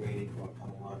are grading or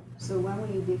coming on, So when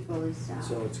will you be fully staffed?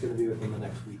 so it's gonna be within the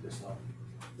next week or so.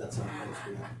 That's how close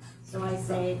we are. So I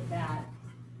say that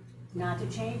not to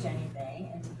change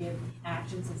anything and to give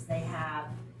action, since they have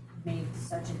made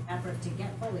such an effort to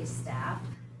get fully staffed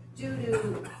due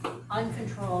to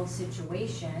uncontrolled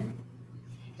situation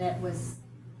that was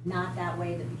not that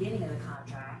way at the beginning of the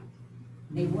contract.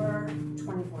 They were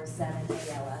 24/7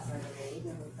 ALS, I believe,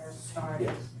 when we first started.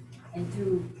 Yes. And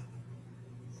through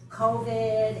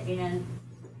COVID and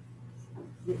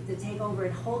the takeover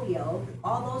at Holyoke,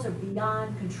 all those are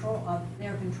beyond control of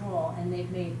their control, and they've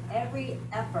made every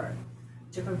effort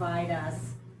to provide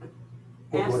us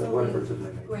What efforts have they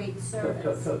absolutely made? great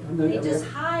service. They They just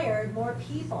hired more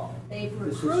people, they've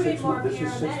recruited more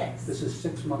paramedics. This is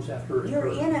 6 months after. You're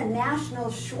in a national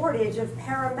shortage of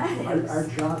Our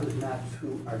paramedics. job is not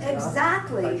to,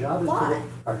 Exactly, our job is to but- look,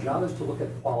 our job is to look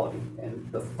at quality,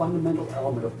 and the fundamental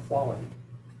element of quality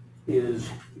is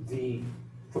the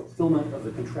fulfillment of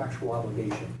the contractual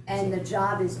obligation. And the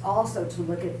job is also to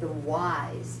look at the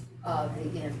whys of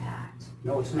the impact.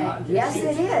 No, it's not. Yes,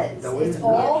 it is. No, it It's is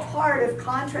all not. part of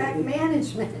contract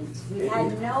management. We've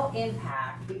had no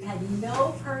impact, we've had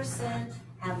no person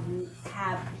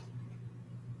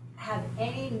have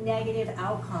any negative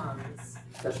outcomes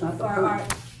That's not the for our,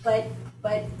 point.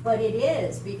 but it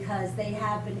is, because they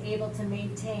have been able to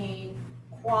maintain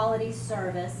quality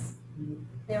service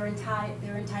their entire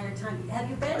time. Have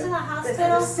you been to the The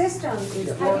hospital? system is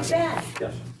Yeah. Have you working. been?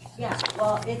 Yes. Yeah,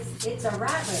 well, it's a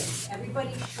rat race,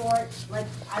 everybody's short, like,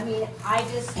 I mean,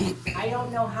 I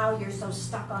don't know how you're so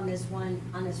stuck on this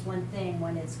one thing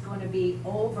when it's gonna be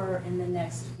over in the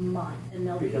next month, and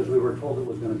they'll be. Because we were told it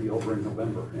was gonna be over in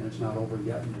November, and it's not over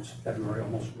yet, and it's February,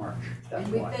 almost March. That's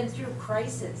And we've why. been through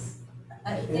crisis,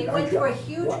 And they our went through a job-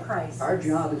 huge well, crisis. Our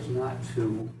job is not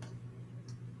to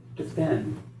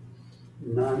defend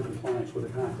non-compliance with a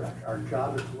contract. Our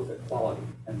job is to look at quality,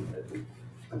 and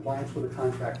compliance with a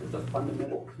contract is a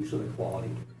fundamental piece of the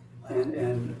quality,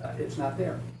 and it's not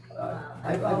there.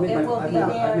 I've Well, made it my- will I've be made-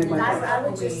 there I've made in my the point. I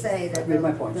would just say that I've made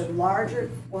my points. the larger,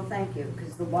 well, thank you,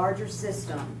 because the larger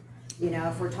system, you know,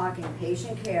 if we're talking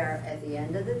patient care, at the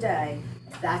end of the day,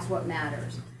 that's what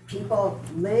matters. People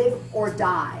live or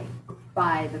die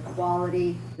by the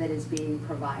quality that is being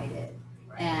provided.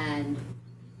 And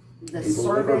the People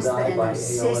live or service die and by the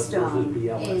ALS versus system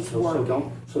BLS. is So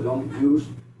working.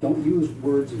 don't use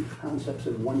words and concepts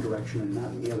in one direction and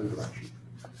not in the other direction.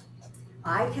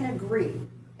 I can agree,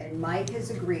 and Mike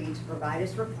has agreed to provide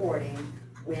us reporting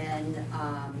when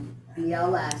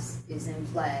BLS is in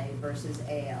play versus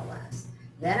ALS.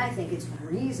 Then I think it's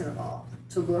reasonable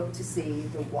to look to see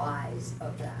the whys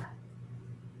of that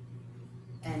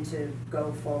and to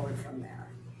go forward from there.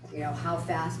 You know, how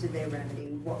fast did they remedy?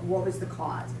 What was the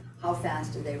cause? How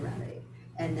fast did they remedy?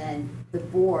 And then the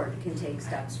board can take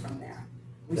steps from there.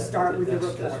 We start with the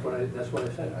report. That's what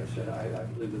I said. I said, I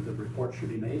believe that the report should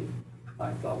be made.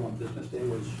 I thought one business day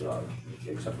was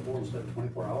acceptable instead of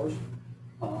 24 hours.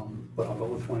 But I'll go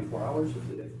with 24 hours if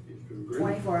you agree.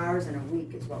 24 hours in a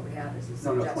week is what we have as a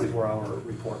No, suggestion. 24-hour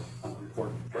report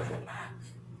threshold.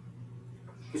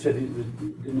 You said,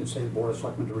 didn't it say the Board of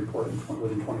Selectmen to report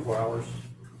within 24 hours?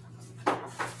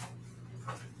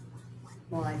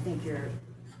 Well, I think you're,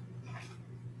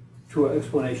 To an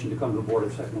explanation to come to the Board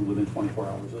of Selectmen within 24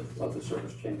 hours of the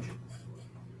service change.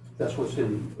 That's what's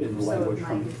in the so language Mike,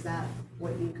 from. is that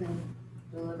what you can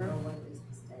deliver?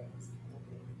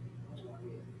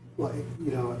 Well,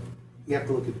 you know, you have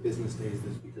to look at business days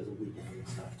just because of weekend and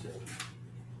stuff too.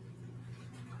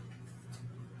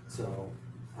 So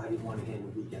how do you want to handle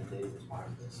weekend days as part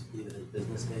of this, even as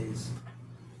business days?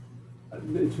 To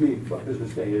me, a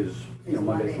business day is, Is Monday through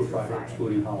Monday through Friday, Friday.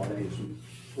 excluding holidays. And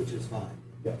Which is fine,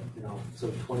 yeah, you know,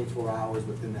 so 24 hours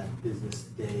within that business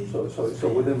day. so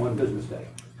within one business day.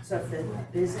 So if the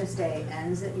business day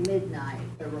ends at midnight,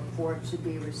 the report should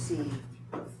be received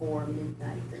before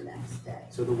midnight the next day.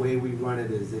 So the way we run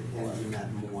it is it ends in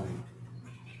that morning.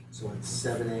 So it's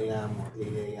 7 AM or 8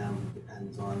 AM,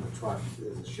 depends on the truck,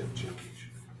 there's a shift change.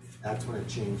 That's when a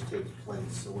change takes place.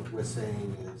 So what we're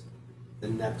saying is the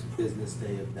next business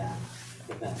day of that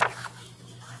event.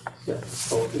 Yeah,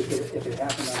 so if it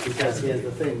happened on Because here's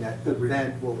the thing, that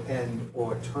event will end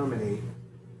or terminate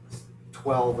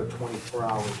 12 or 24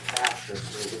 hours after,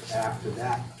 so after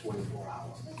that 24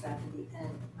 hours It's at the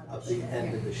end of the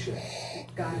end of the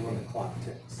shift. Got it. When the clock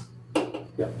ticks.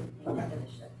 yeah, End of the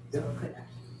shift, so it could actually.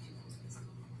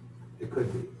 It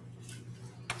could be.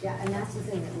 Yeah, and that's the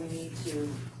thing that we need to,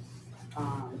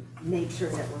 make sure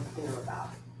that we're clear about.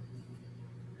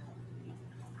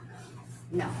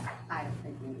 No, I don't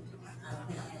think we need to. I don't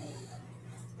think any.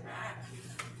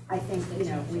 I think, you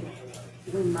know,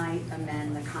 we might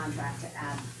amend the contract to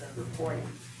add the reporting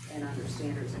and under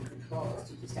standards and controls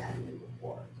to just add a new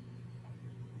report.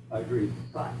 I agree.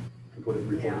 But, To put it you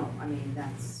reported. know, I mean,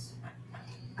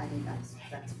 I think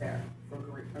that's fair, if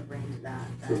we're agreeing to that.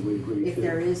 So we agree If to-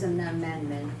 there is an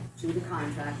amendment to the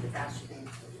contract, that should be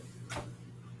included.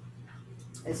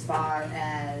 As far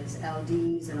as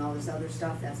LDs and all this other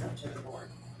stuff, that's up to the board.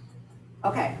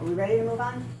 Okay, are we ready to move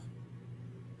on?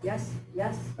 Yes,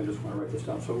 yes? I just want to write this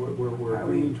down. So we're Are we-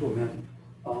 agreeing to amend.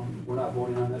 We're not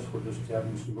voting on this, we're just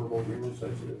having some verbal agreements.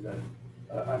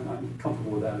 I'm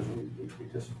comfortable with that as we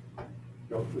just,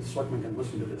 the selectmen can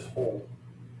listen to this whole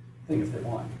thing if they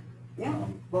want. Yeah,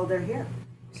 well, they're here,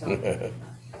 so.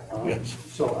 Yes.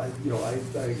 So I agree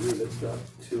that,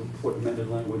 to put amended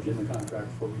language in the contract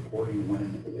for reporting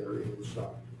when there is,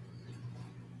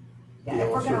 Yeah, if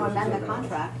we're gonna services amend the are gonna-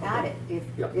 contract, add it.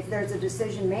 Yeah. If there's a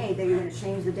decision made that you're gonna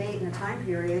change the date and the time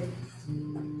period,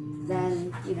 then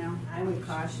then, you know, I would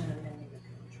caution amending the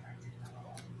contract.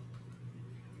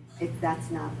 if that's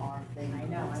not our thing. I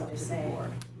know, that's I'm up just to the saying,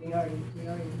 board. we already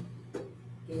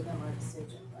gave them our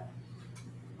decision, but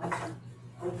once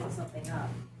you open something up,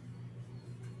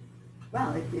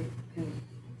 Well, it can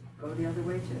go the other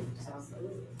way too, so.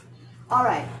 absolutely. All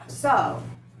right, so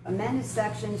amended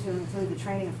section to include the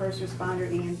training of first responder,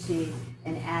 EMT,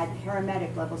 and add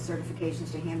paramedic level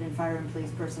certifications to Hampden Fire and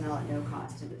Police personnel at no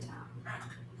cost to the town.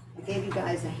 I gave you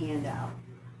guys a handout.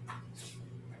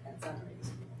 That's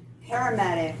unreasonable.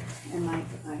 Paramedic, and Mike,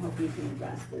 I hope you can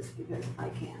address this because I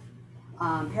can't.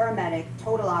 Paramedic,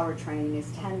 total hour training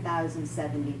is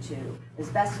 10,072. As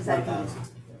best as I can.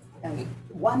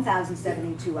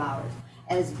 1,072 hours.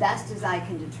 As best as I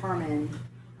can determine,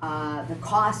 the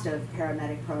cost of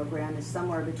paramedic program is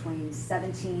somewhere between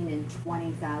 $17,000 and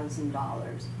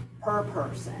 $20,000 per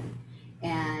person.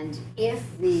 And if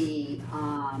the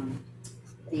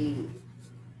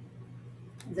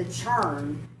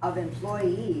churn of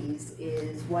employees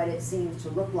is what it seems to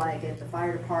look like at the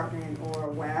fire department or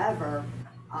wherever,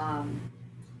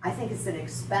 I think it's an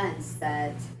expense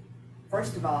that,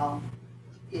 first of all,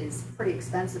 is pretty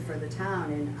expensive for the town,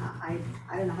 and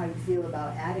I don't know how you feel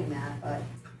about adding that, but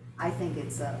I think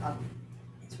it's a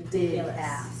big ridiculous.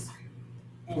 ask.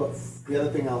 Well, It's, the other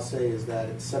thing I'll say is that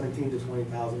it's $17,000 to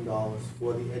 $20,000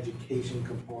 for the education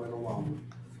component alone.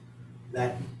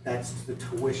 That's the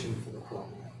tuition for the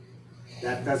program.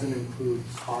 That doesn't include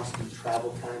cost and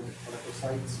travel time to clinical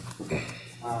sites,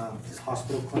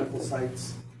 hospital clinical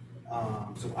sites,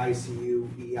 so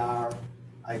ICU, ER,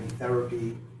 IV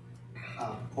therapy,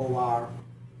 Polar,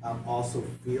 also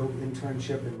field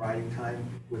internship and riding time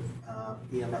with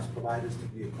EMS providers to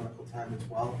be a clinical time as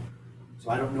well. So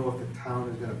I don't know if the town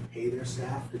is gonna pay their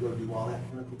staff to go do all that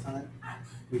clinical time.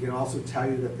 We can also tell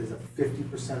you that there's a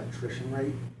 50% attrition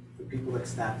rate for people that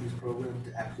start these programs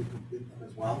to actually complete them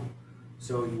as well.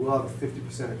 So you will have a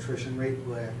 50% attrition rate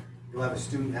where you'll have a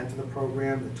student enter the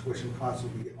program, the tuition costs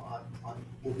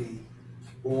will be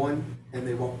borne, and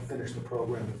they won't finish the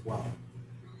program as well.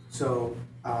 So,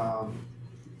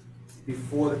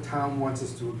 before the town wants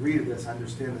us to agree to this,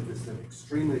 understand that this is an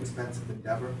extremely expensive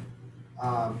endeavor.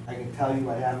 I can tell you,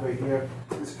 I have right here,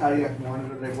 this cardiac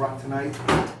monitor that I brought tonight,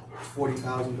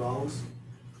 $40,000.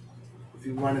 If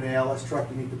you run an ALS truck,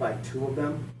 you need to buy 2 of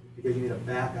them, because you need a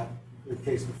backup in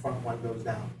case the front one goes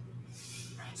down.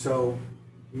 So,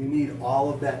 you need all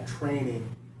of that training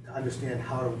to understand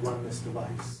how to run this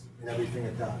device and everything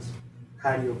it does.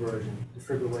 Cardioversion,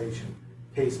 defibrillation,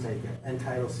 pacemaker,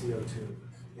 end-tidal CO2,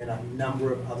 and a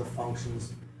number of other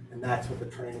functions, and that's what the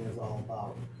training is all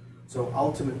about. So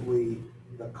ultimately,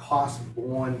 the cost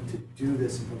borne to do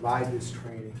this and provide this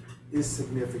training is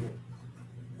significant,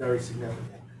 very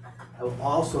significant. I will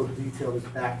also detail this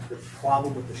back to the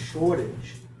problem with the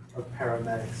shortage of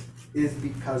paramedics is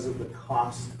because of the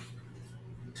cost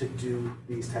to do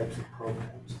these types of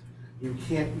programs. You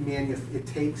can't it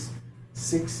takes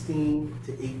 16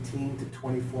 to 18 to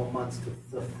 24 months to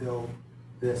fulfill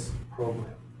this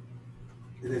program.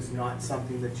 It is not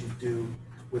something that you do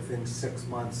within 6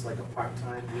 months, like a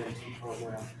part-time EMT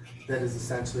program that is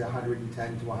essentially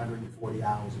 110 to 140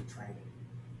 hours of training.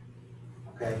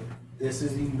 Okay, this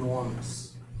is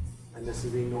enormous, and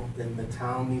and the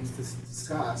town needs to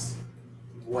discuss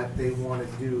what they want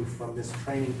to do from this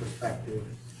training perspective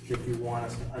if you want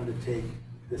us to undertake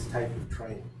this type of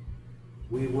training.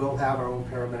 We will have our own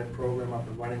paramedic program up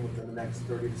and running within the next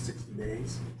 30 to 60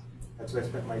 days. That's why I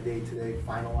spent my day today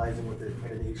finalizing with the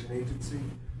accreditation agency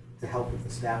to help with the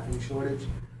staffing shortage.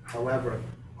 However,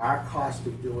 our cost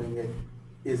of doing it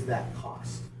is that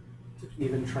cost, to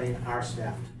even train our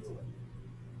staff to do it.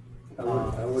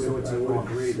 I would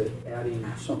enormous. agree that adding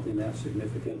something that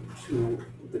significant to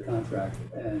the contract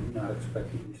and not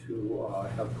expecting to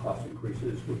have cost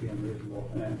increases would be unreasonable,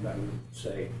 and I would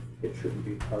say it shouldn't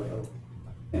be part of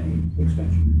any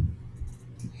extension.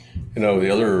 You know,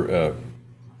 the other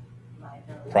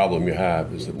problem you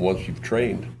have is that once you've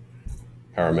trained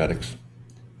paramedics,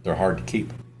 they're hard to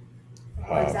keep.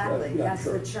 Exactly, yeah, that's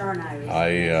sure. the churn I was.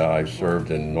 I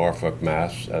served in Norfolk,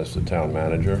 Mass. as the town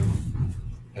manager,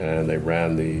 and they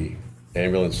ran the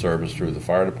ambulance service through the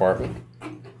fire department.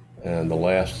 And the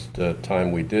last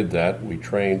time we did that, we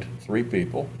trained 3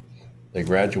 people. They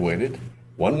graduated.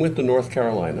 1 went to North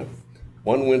Carolina,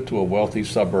 1 went to a wealthy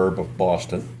suburb of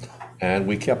Boston, and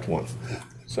we kept 1.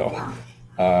 So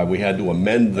we had to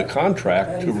amend the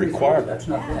contract to require. That's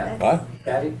not bad. What?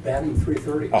 Batting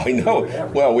 330. I know.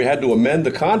 Well, we had to amend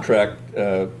the contract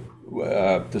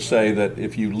to say that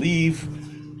if you leave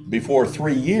before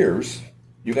 3 years,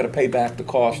 you got to pay back the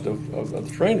cost of the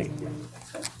training.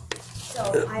 So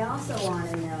So I also want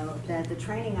to note that the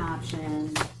training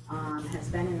option has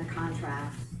been in the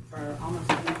contract for almost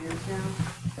 2 years now.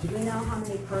 Do we know how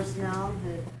many personnel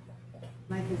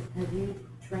Mike, have you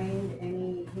trained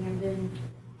any Hampden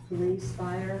police,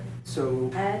 fire? So,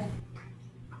 Ed?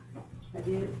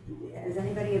 Has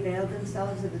anybody availed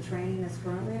themselves of the training that's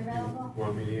currently available?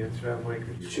 Want me to answer that, Mike?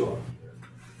 Or do you- sure.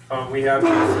 We have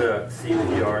this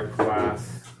CPR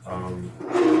class,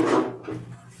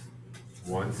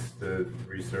 once to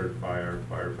recertify our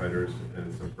firefighters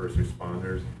and some first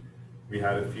responders. We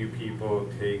had a few people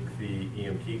take the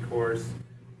EMT course,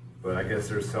 but I guess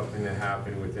there's something that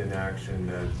happened within action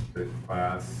that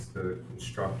the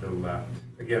instructor left.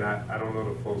 Again, I don't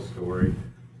know the full story,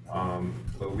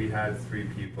 but we had 3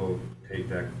 people take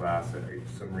that class. For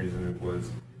some reason it was,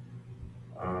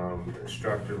 the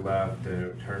instructor left and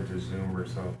it turned to Zoom or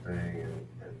something, and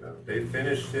they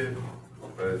finished it,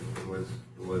 but it was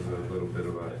a little bit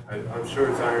of I'm sure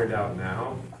it's ironed out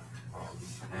now.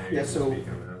 Yeah, so- Speak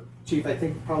on that. Chief, I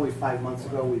think probably 5 months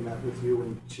ago, we met with you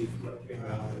and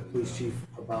police chief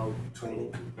about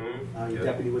training. Your Yep.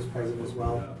 deputy was present as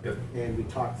well. Yep. And we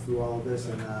talked through all of this,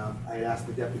 and I had asked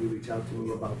the deputy to reach out to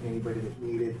me about anybody that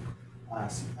needed.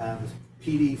 The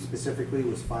PD specifically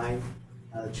was fine.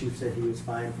 The chief said he was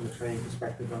fine from a training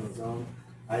perspective on his own.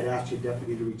 I had asked your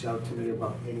deputy to reach out to me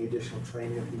about any additional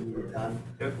training that he needed done,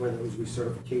 Yep. whether it was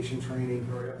recertification training,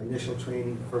 initial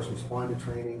training, first responder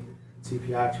training,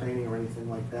 CPR training, or anything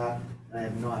like that, and I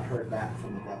have not heard back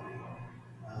from the deputy.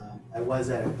 I was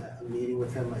at a meeting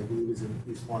with him, I believe it was in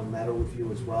East Long Meadow with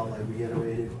you as well. I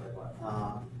reiterated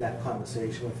that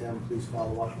conversation with him. Please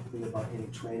follow up with me about any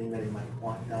training that he might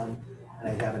want done, and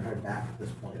I haven't heard back at this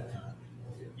point in time.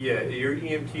 Yeah, your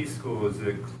EMT school, is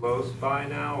it close by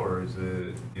now, or is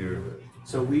it your?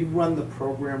 So we run the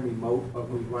program remote, but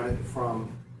we run it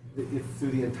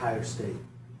through the entire state.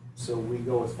 So we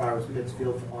go as far as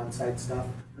Pittsfield for on-site stuff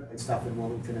and stuff in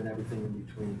Wilmington and everything in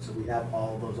between. So we have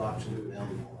all of those options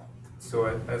available. So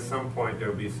at some point,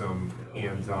 there'll be some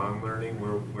hands-on learning,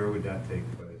 where would that take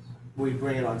place? We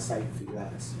bring it on site for you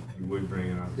guys. You would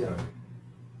bring it on Yeah. site?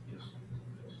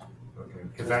 Okay,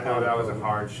 because I know that was a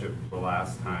hardship the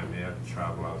last time, they had to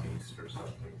travel out east or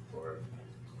something for it.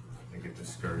 I think it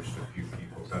discouraged a few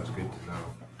people, so that's good to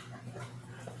know.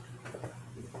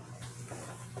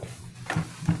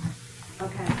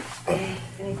 Okay,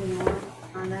 anything more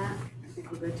on that? I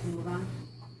think we're good to move on.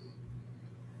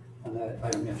 On that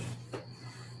item, yes.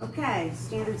 Okay,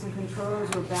 standards and controls,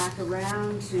 we're back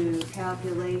around to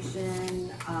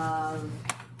calculation of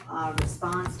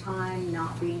response time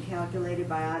not being calculated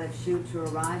by out of chute to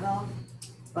arrival,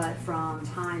 but from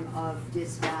time of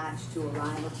dispatch to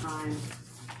arrival time.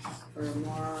 For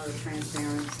more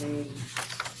transparency,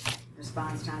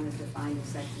 response time is defined in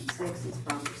section 6, is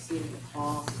from receipt of the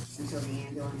call until the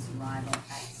ambulance arrival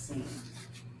at scene.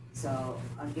 So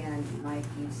again, Mike,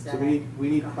 you said. So we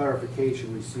need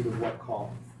clarification, receipt of what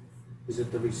call? Is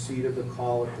it the receipt of the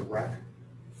call at the wreck?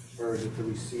 Or is it the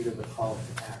receipt of the call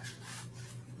to action?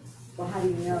 Well, how do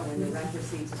you know when the rec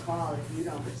receives a call if you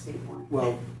don't receive one?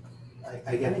 Well,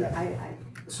 I get mean, that.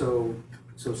 So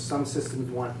some systems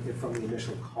want it from the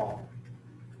initial call.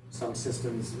 Some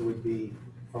systems it would be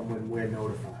from when we're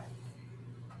notified,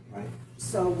 right?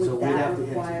 So So would we'd that have to- we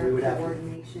require would have to-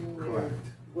 coordination with Correct.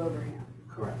 Wilbraham?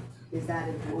 Correct. Is that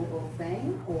a doable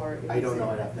thing, or? I don't know,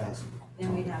 I'd have to ask.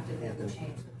 Then we'd have to Anthony.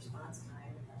 change the response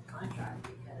time in that contract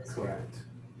because, Correct.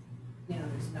 you know,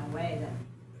 there's no way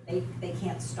that they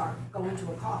can't start going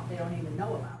to a call. They don't even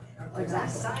know about it or they're not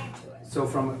Exactly. assigned to it. So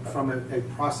from a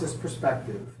process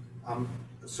perspective, I'm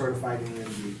certified in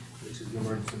EMD, which is the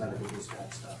emergency medical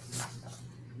dispatch stuff.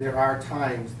 There are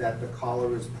times that the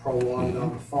caller is prolonged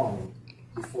on the phone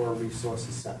before a resource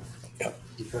is sent.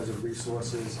 Because of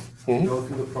resources, to go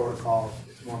through the protocol,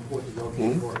 it's more important to go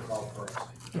through the protocol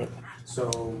first.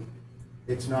 So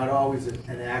it's not always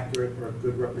an accurate or a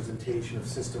good representation of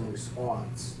system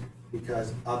response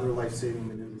because other life-saving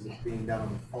maneuvers are being done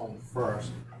on the phone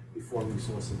first before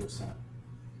resources are sent.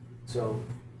 So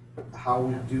how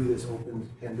we do this opens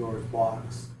Pandora's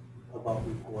box about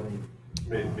reporting.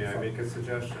 May I make a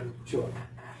suggestion? Sure.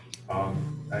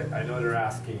 I know they're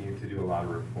asking you to do a lot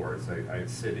of reports. I'm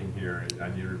sitting here and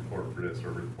I need a report for this or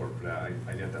a report for that.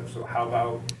 I get that. So how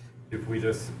about if we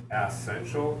just ask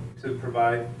Central to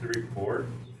provide the report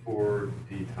for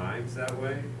the times that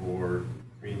way? Or,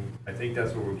 I mean, I think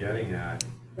that's what we're getting at.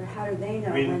 But how do they know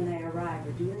I mean- when they arrive,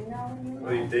 or do they know when you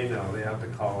Well, arrive? they know, they have to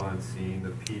call on scene,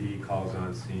 the PD calls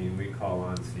on scene, we call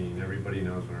on scene, everybody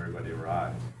knows when everybody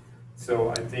arrives. So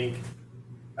I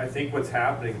think what's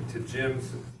happening, to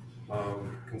Jim's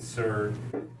concern,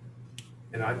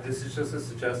 and this is just a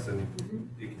suggestion,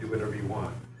 you can do whatever you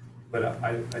want. But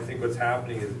I think what's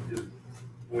happening is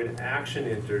when action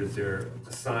enters there,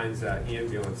 assigns that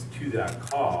ambulance to that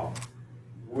call,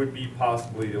 would be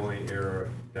possibly the only error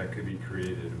that could be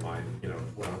created in my,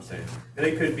 what I'm saying. And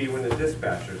it could be when the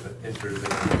dispatcher enters into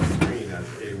the screen as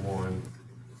A1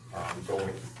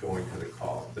 going to the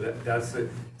call. But that's it.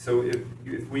 So if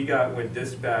we got, when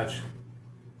dispatch,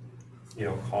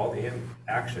 called in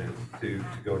action to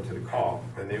go to the call,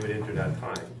 then they would enter that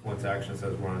time. Once action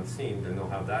says we're on scene, then they'll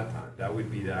have that time. That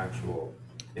would be the actual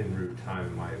en route time,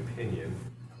 in my opinion.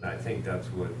 And I think that's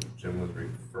what Jim was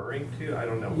referring to. I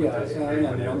don't know. Yeah, what this, I am.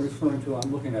 everybody I'm else- referring to,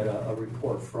 I'm looking at a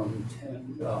report from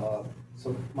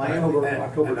So my October, only,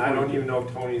 October And I don't 22. even know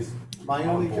if Tony's my on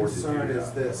only board to do concern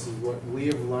is that. this, is what we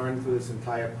have learned through this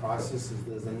entire process is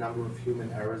there's a number of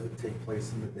human errors that take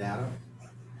place in the data.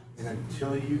 And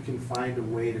until you can find a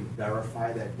way to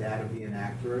verify that data being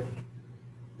accurate,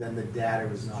 then the data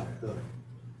is not good.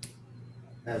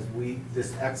 As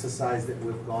this exercise that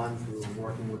we've gone through and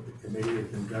working with the committee has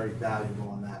been very valuable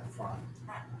on that front.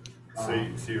 So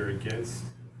you're against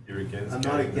I'm not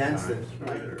getting the against it. times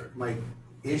right, or- My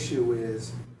issue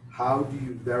is, how do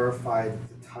you verify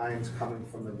that the times coming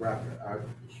from the record are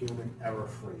human error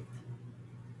free?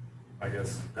 I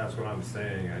guess that's what I'm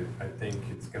saying. I think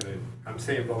it's gonna, I'm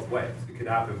saying both ways. It could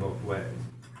happen both ways.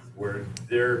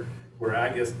 Where I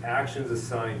guess actions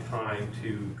assign time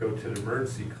to go to the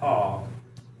emergency call,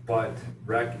 but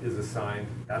rec is assigned,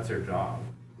 that's their job,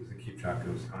 is to keep track of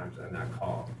those times and that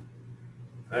call.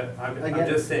 I'm Again-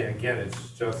 just saying, again,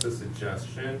 it's just a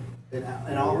suggestion.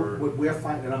 And all, what we're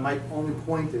finding, and my only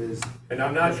point is. And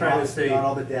I'm not trying to say. Not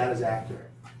all the data is accurate.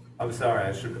 I'm sorry,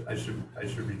 I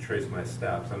should retrace my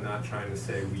steps. I'm not trying to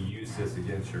say we use this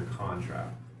against your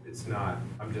contract. It's not.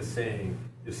 I'm just saying,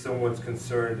 if someone's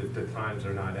concerned if the times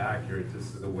are not accurate,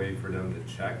 this is a way for them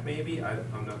to check maybe? I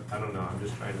don't know, I'm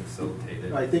just trying to facilitate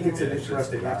it. I think it's an And just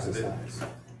interesting stay out of it.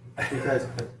 exercise.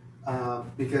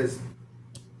 Because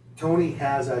Tony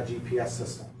has our GPS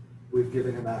system. We've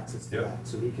given him access to Yep. that,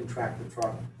 so he can track the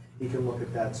truck, he can look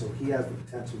at that, so he has the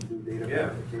potential to do data Yeah.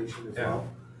 verification as Yeah. well.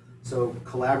 So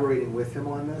collaborating with him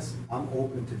on this, I'm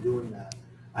open to doing that.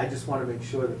 I just wanna make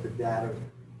sure that the data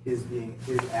is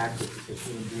accurate, because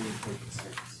human beings make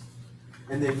mistakes.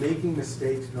 And they're making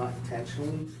mistakes not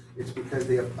intentionally, it's because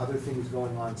they have other things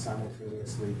going on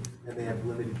simultaneously, and they have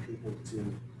limited people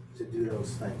to do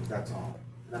those things, that's all.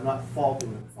 And I'm not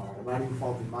faulting them for it, I'm not even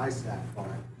faulting my staff for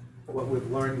it. What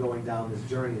we've learned going down this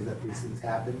journey is that these things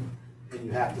happen, and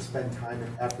you have to spend time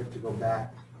and effort to go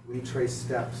back, retrace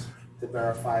steps to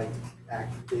verify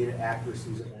data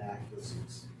accuracies and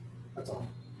inaccuracies. That's all.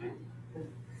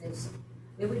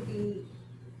 It would be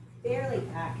fairly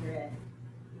accurate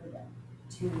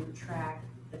to track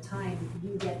the time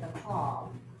you get the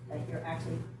call, that you're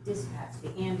actually dispatched, the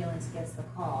ambulance gets the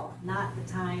call, not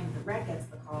the time the rec gets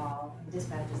the call and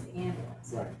dispatches the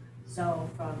ambulance. Right. So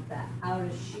from the out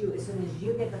of shoe, as soon as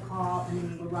you get the call and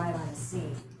then you arrive on the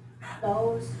scene,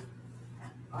 those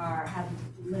have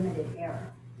limited error,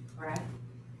 correct?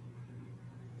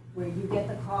 Where you get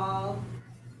the call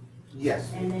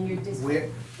Yes, and then you're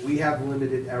dispatched. we have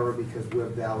limited error because we're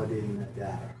validating that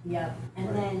data. Yep, and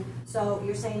Right. then, so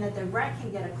you're saying that the rec can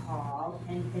get a call,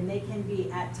 and they can be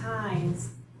at times,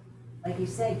 like you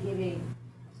said, giving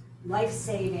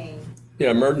life-saving,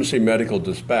 Yeah, emergency medical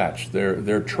dispatch,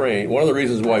 they're trained. One of the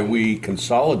reasons why we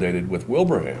consolidated with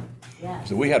Wilbraham, yes,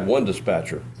 so we had one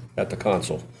dispatcher at the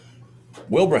console.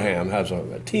 Wilbraham has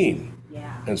a team,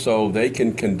 yeah, and so they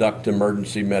can conduct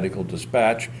emergency medical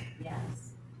dispatch, yes,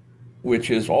 which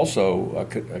is also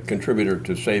a contributor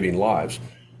to saving lives.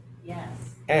 yes.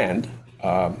 And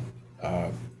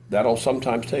that'll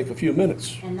sometimes take a few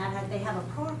minutes. And they have a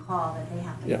protocol that they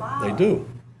have to Yeah, follow. they do,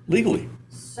 legally.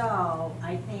 So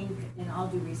I think, in all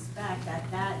due respect,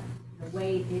 that the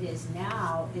way it is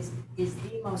now is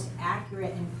the most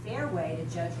accurate and fair way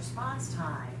to judge response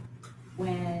time.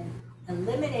 When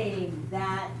eliminating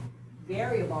that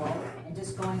variable and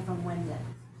just going from when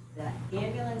the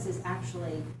ambulance is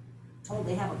actually told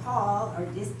they have a call or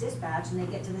dispatch and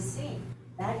they get to the scene.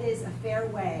 That is a fair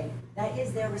way, that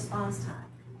is their response time.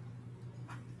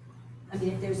 I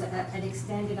mean, if there's an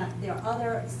extended, there are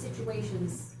other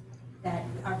situations that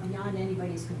are beyond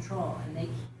anybody's control, and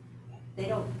they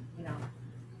don't,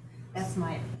 that's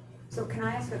my opinion. So can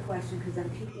I ask a question, because I'm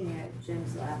peeking at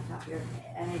Jim's laptop here,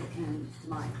 Ed and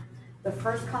mine. The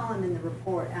first column in the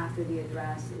report after the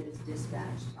address is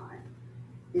dispatch time.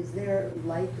 Is there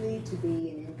likely to be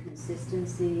an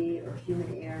inconsistency or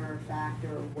human error factor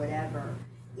or whatever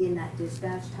in that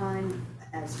dispatch time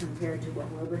as compared to what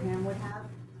Wilbraham would have?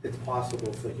 It's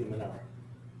possible for human error.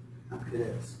 It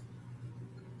is.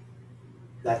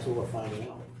 That's what we're finding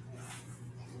out.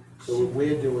 So what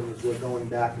we're doing is we're going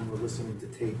back and we're listening to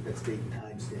tape that's date and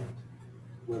time stamped.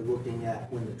 We're looking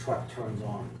at when the truck turns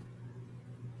on.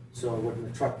 So when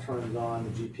the truck turns on,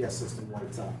 the GPS system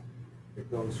lights up.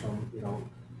 It goes from,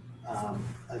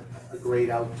 a grayed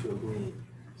out to a green.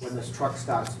 When this truck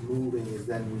starts moving is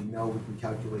then we know we can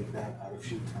calculate that out of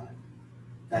shoot time.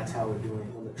 That's how we're doing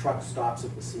it. When the truck stops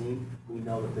at the scene, we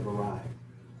know that they've arrived.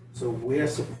 So we're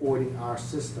supporting our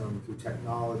system through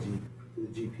technology, through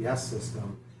the GPS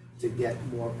system, to get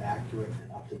more accurate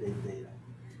and up-to-date data.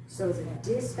 So the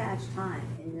dispatch time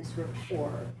in this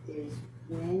report is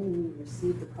when you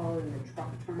receive the call and the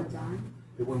truck turns on?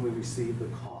 When we receive the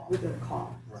call. With the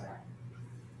call. Right.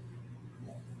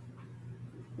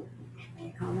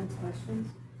 Any comments,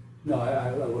 questions? No,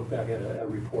 I look back at a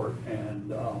report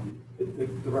and the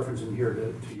reference in here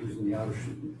to using the out of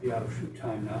shoot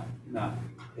time, not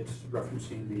it's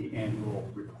referencing the annual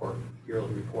report,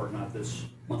 yearly report, not this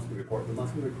monthly report. The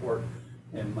monthly report,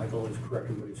 and Michael is correct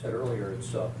in what he said earlier,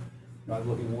 it's I'm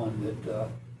looking one that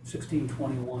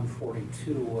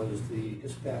 162142 was the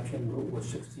dispatch en route was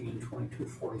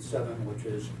 162247, which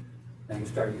is, now you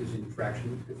start using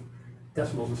fraction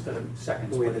decimals instead of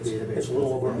seconds. The way the But database it's a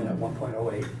little over a is. minute,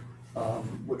 1.08,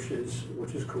 which is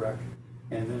correct.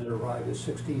 And then it arrived at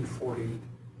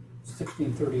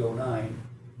 163009,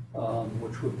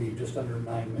 which would be just under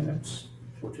 9 minutes,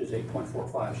 which is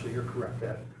 8.45. So you're correct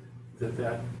that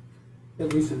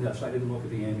at least in this, I didn't look at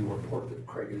the annual report that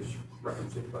Craig is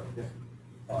referencing, but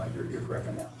you're correct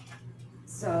on that.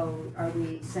 So are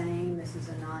we saying this is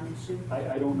a non-issue?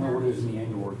 I don't know what is in the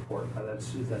annual report.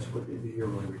 That's what the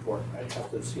yearly report. I'd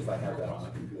have to see if I have that on my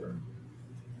computer.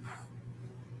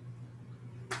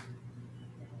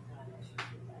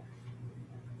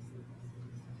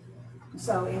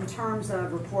 So in terms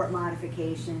of report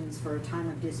modifications for time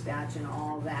of dispatch and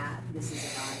all that, this is a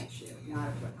non-issue, not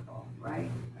applicable,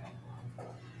 right?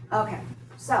 Okay,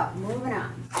 so moving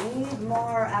on. Need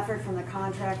more effort from the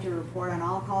contractor to report on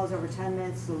all calls over 10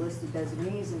 minutes to listed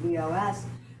designees and BOS.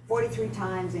 43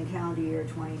 times in calendar year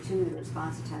 22, the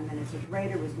response to 10 minutes or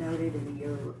greater was noted in the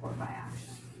yearly report by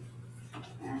action.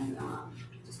 And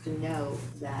just to note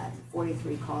that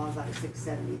 43 calls out of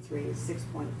 673 is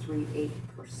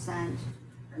 6.38%.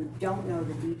 We don't know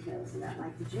the details of that.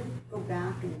 Mike, did you go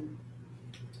back and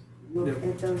look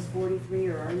at those 43,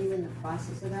 or are you in the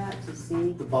process of that to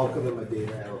see? The bulk of them are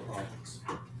data error problems.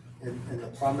 And the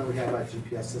problem that we have with our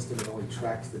GPS system, it only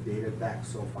tracks the data back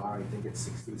so far. I think it's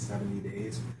 60, 70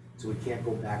 days. So we can't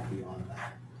go back beyond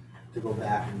that to go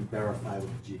back and verify with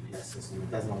the GPS system.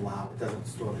 It doesn't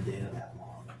store the data that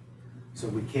long. So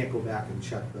we can't go back and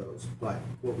check those. But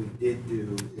what we did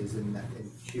do is in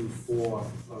Q4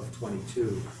 of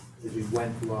 22, is we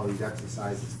went through all these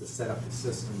exercises to set up the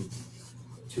systems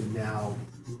to now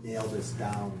nail this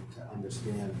down, to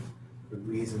understand the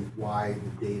reasons why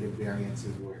the data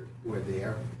variances were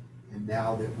there. And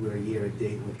now that we're year to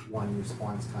date with one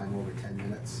response time over 10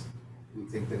 minutes, we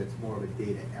think that it's more of a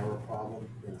data error problem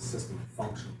than a system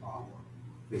function problem,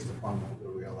 based upon what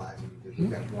we're realizing. Because we've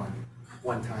got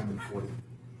one time in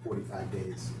 45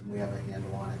 days, and we have a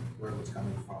handle on it, where it was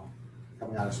coming from,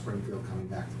 coming out of Springfield, coming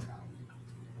back to town.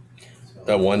 So,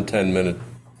 That 1 10-minute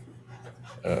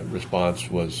response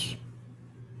was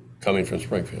coming from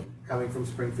Springfield. coming from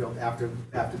Springfield after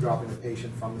dropping the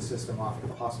patient from the system off at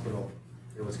the hospital,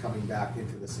 it was coming back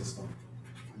into the system,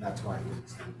 and that's why it was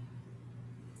extended.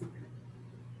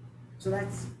 So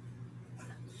that's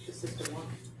the system one.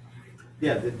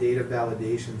 Yeah, the data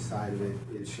validation side of it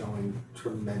is showing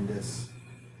tremendous.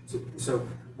 So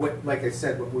what, like I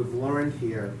said, what we've learned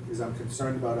here is I'm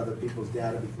concerned about other people's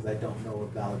data because I don't know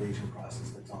what validation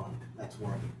process that's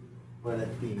working, or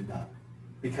that's being done.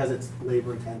 Because it's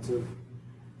labor intensive,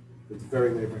 it's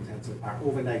very labor intensive. Our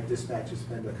overnight dispatchers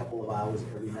spend a couple of hours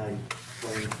every night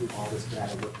going through all this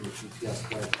data, looking at GPS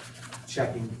spread,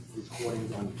 checking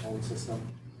recordings on the phone system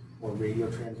or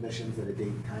radio transmissions at a date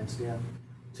and time stamp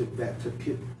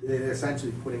they're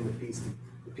essentially putting the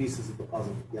pieces of the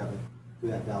puzzle together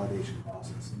through that validation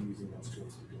process and using those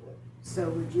tools to do it. So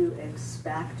would you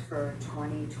expect for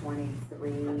 2023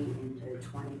 into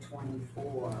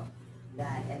 2024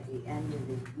 that at the end of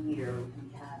the year, we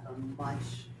have a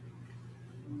much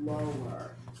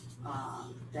lower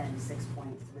than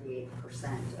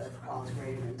 6.38% of calls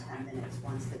greater than 10 minutes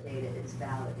once the data is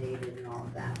validated and all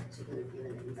of that, particularly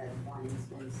given that we've had one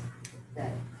instance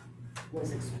that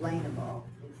was explainable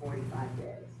in 45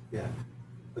 days? Yeah,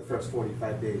 the first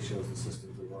 45 days shows the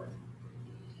systems are working.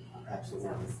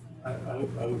 Absolutely.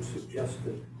 I would suggest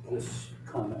that this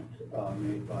comment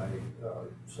made by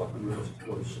Selectman Rivers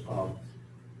was,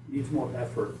 needs more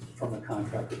effort from the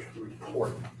contractor to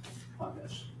report on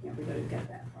this. Yeah, we didn't get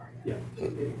that far yet. Yeah.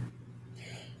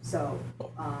 So,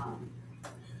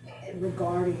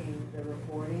 regarding the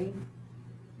reporting,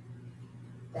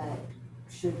 that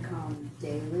should come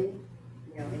daily,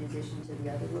 you know, in addition to the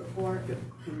other report, Yep.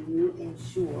 can you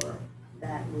ensure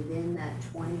that within that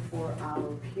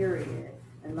 24-hour period,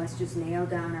 and let's just nail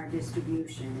down our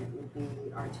distribution, it would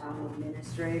be our town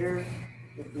administrator,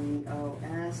 the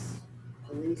BOS,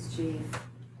 police chief,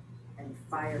 and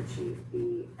fire chief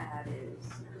be added, is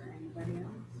there anybody else?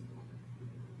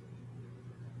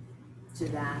 To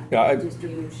that Yeah,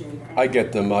 distribution? I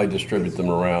get them, I distribute them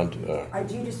around.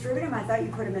 Do you distribute them? I thought you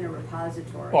put them in a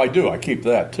repository. Oh, I do, I keep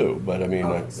that too, but I mean.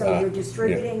 Oh, so you're yeah.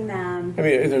 distributing them, I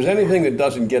mean, if there's anything that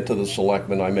doesn't get to the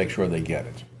selectmen, I make sure they get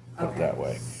it, put it Okay. that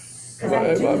way. 'cause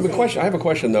I do think- I have a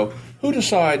question though. Who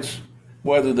decides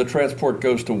whether the transport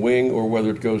goes to Wing or whether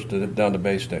it goes down to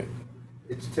Bay State?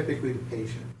 It's typically the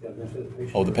patient,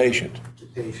 Oh, the patient. the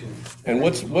patient. And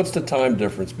what's the time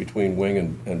difference between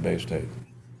Wing and Bay State?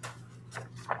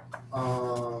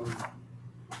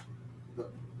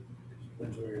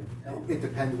 It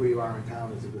depends where you are in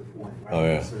town is a good point, right? Oh,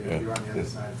 yeah, So yeah, if you're on the yeah. other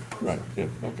side. it's closer. Right,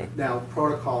 yeah, okay. Now,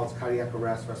 protocols, cardiac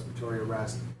arrest, respiratory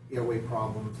arrest, airway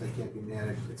problems, they can't be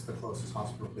managed, it's the closest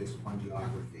hospital based upon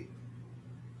geography.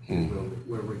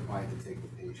 We're required to take the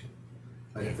patient.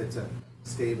 But if it's a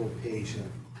stable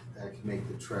patient that can make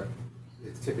the trip,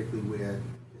 it's typically where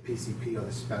the PCP or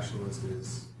the specialist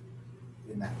is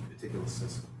in that particular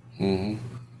system. Mm-hmm.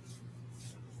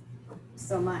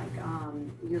 So Mike,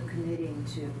 you're committing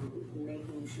to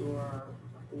making sure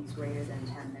things greater than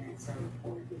 10 minutes are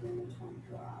reported within the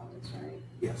 24 hours, right?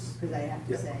 Yes. Because I have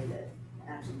to Yeah. say that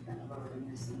Ashland's been a little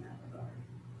remiss in that regard.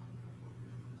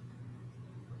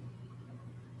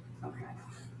 Okay.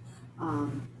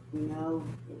 You know,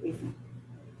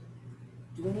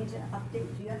 do we need to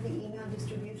update, do you have the email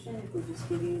distribution? If we just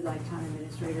give you like town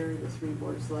administrator, the 3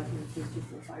 board of selectmen, police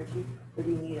chief, and fire chief, or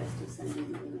do you need us to send you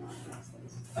the email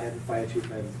addresses? I have the fire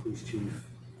chief, I have the police chief,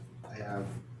 I have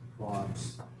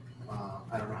Bob's,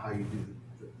 I don't know how you do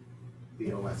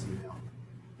the BOS email.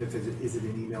 Is it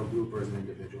an email group or is it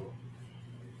individual?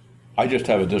 I just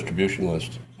have a distribution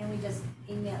list. Can we just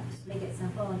just make it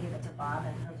simple and give it to Bob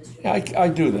and he'll distribute? Yeah, I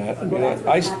do that. I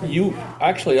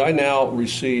mean, I now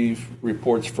receive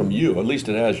reports from you, at least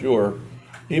it has your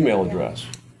email address.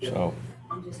 So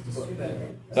And just distribute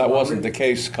it. that wasn't the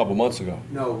case a couple months ago.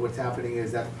 No, what's happening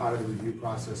is that's part of the review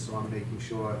process, so I'm making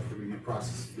sure the review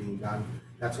process is being done.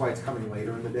 That's why it's coming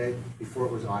later in the day. Before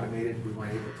it was automated, we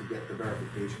weren't able to get the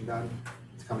verification done.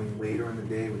 It's coming later in the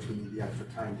day, which we need the extra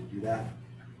time to do that.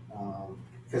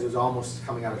 Because it was almost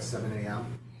coming out at 7 AM,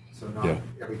 so not Yeah.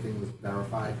 everything was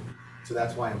verified. So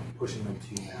that's why I'm pushing them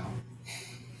to you now.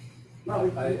 Well,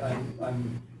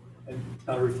 I'm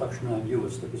not a reflection on you,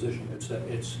 it's the position, it's the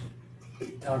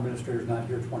town administrator's not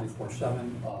here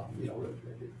 24/7, you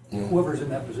know, whoever's in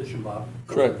that position, Bob,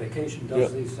 goes on Correct. vacation, Yeah.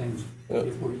 does these things. Yeah.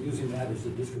 If we're using that as the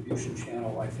distribution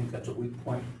channel, I think that's a weak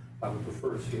point. I would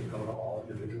prefer to see it go to all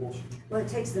individuals. Well, it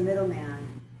takes the middleman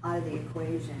out of the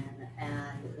equation,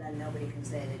 and then nobody can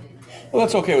say they didn't get it. Well,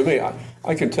 that's okay with me.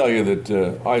 I can tell you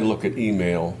that I look at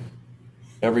email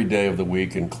every day of the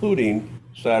week, including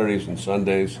Saturdays and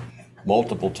Sundays,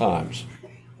 multiple times.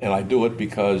 And I do it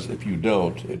because if you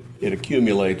don't, it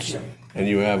accumulates and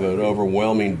you have an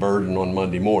overwhelming burden on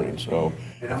Monday morning. So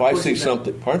And if I'm I see pushing that-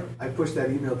 something, pardon? I pushed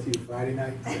that email to you Friday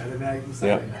night, Saturday night, and Yeah,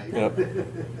 Sunday night. yeah.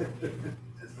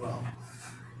 As well.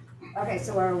 Okay,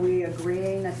 so are we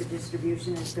agreeing that the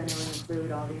distribution is gonna include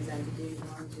all these entities,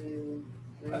 1, 2,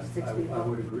 3, 6 I people?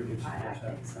 would agree, it's, I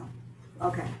think so.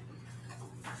 Okay.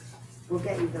 We'll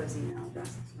get you those email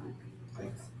addresses, Mike.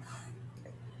 Thanks.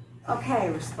 Okay,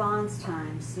 response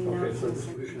time, C okay, notes. so and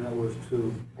distribution, that was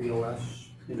to BOS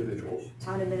individuals,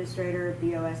 Town administrator,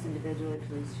 BOS individually,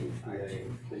 police chief, fire PA, chief.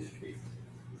 police chief,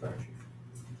 fire chief.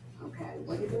 Okay,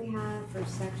 what did we have for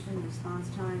section response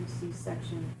time, C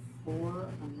section 4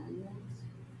 amendments?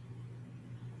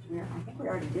 I think we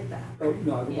already did that. Oh,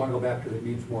 no, I want to go back to the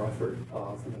needs more effort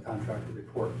from the contractor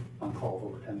report on calls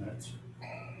over 10 minutes.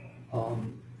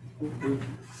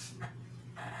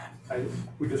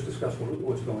 We just discussed what it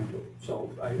was going to, so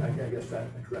I guess that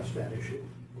addressed that issue.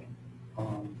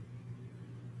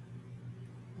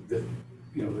 That,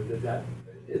 you know, that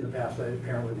in the past, that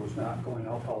apparently was not going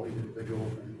out to all these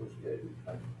individuals, and it was,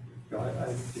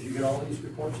 did you get all these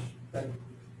reports?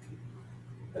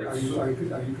 Are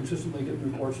you consistently getting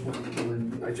reports when I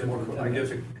don't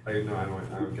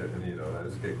get any of those, I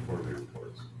just get quarterly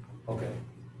reports. Okay,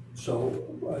 So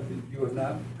you have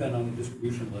not been on the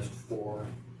distribution list for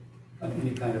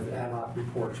any kind of ad hoc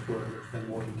reports where it's been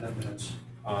more than 10 minutes?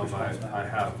 response time? I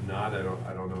have not, I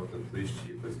don't know if the police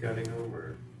chief was getting them,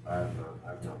 or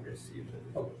I've not received it.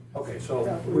 Oh, okay, so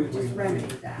So we just remedied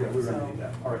that, Yeah, we so- remedied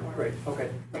that. All right, great, okay.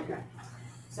 Okay.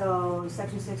 So,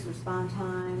 section 6, respond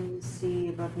time, see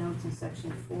above notes in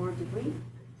section 4, did we? I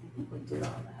think we did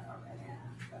all that already,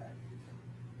 but.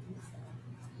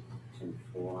 Section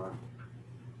 4.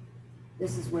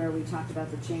 This is where we talked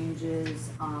about the changes,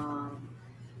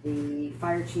 the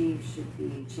fire chief should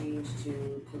be changed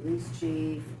to police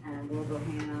chief, and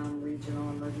Wilbraham Regional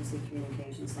Emergency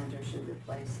Communication Center should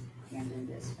replace Hampden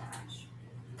Dispatch.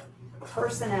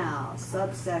 Personnel,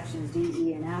 subsections D,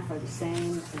 E, and F are the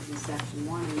same as in section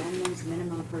 1. Amendments,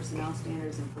 minimum personnel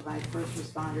standards, and provide first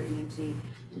responder, EMT,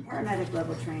 and paramedic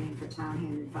level training for town,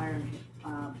 Hampden fire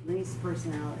and police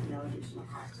personnel at no additional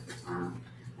cost to the town.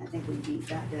 I think we beat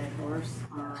that dead horse,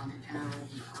 and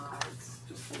it's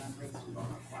just an unreasonable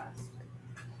request.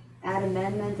 Add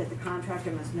amendment that the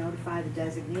contractor must notify the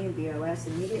designee and BOS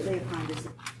immediately upon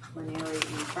disciplinary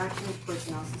infractions,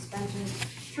 personnel suspensions,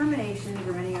 terminations,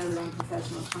 or any other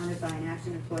unprofessional conduct by an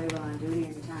acting employee while on duty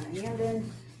in the town of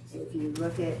Hampden. If you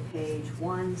look at page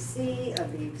 1C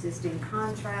of the existing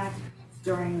contract,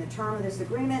 during the term of this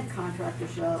agreement, contractor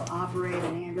shall operate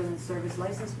an ambulance service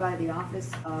licensed by the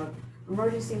Office of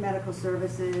Emergency Medical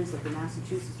Services of the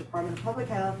Massachusetts Department of Public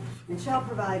Health and shall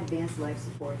provide advanced life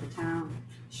support. The town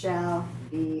shall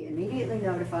be immediately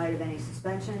notified of any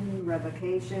suspension,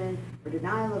 revocation, or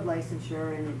denial of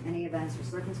licensure and in any events or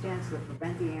circumstances that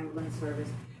prevent the ambulance service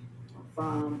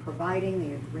from providing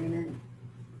the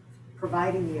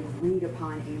agreed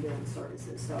upon ambulance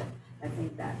services. So I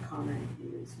think that comment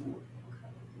is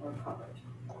more covered.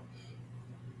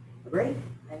 Agree?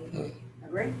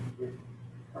 Agree?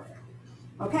 Perfect.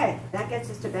 Okay, that gets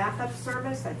us to backup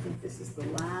service. I think this is the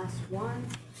last one.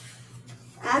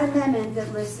 Add amendment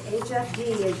that lists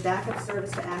HFD as backup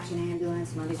service to Action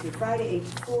Ambulance Monday through Friday, 8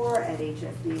 to 4. Add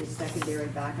HFD as secondary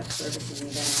backup service in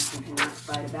the event Action cannot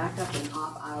provide a backup in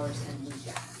off hours and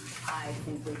weekends. I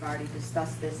think we've already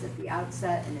discussed this at the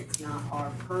outset, and it's not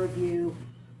our purview,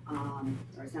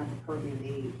 or it's not the purview of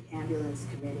the ambulance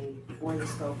committee or the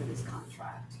scope of this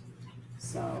contract.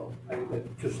 So,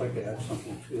 I'd just like to add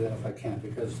something to that if I can,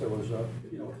 because there was a,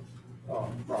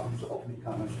 Robin's opening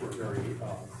comments were very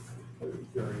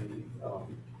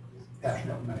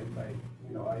passionate, and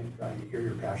I hear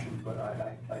your passion, but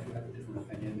I do have a different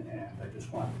opinion, and I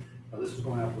just want, this is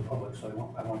going out to the public, so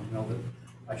I want to know that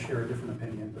I share a different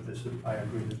opinion, but I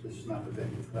agree that this is not the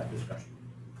venue for that discussion.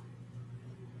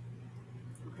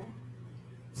 okay.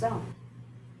 So,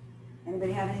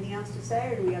 anybody have anything else to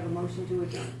say, or do we have a motion to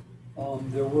adjourn?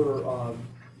 There were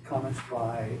comments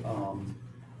by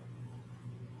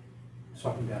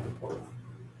Sucking Davenport.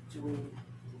 Do we,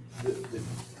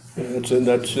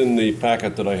 That's in the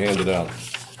packet that I handed out.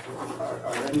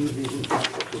 Are any of these in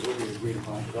conflict with what we agreed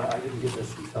upon? Because I didn't get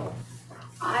this until.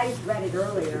 I read it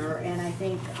earlier, and I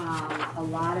think a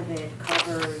lot of it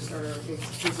covers, or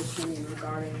it's his opinion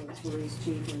regarding the police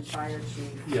chief and fire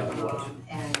chief. Yeah, it was.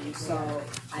 And so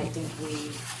I think we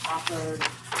offered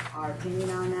our opinion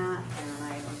on that, and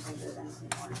I don't think there's anything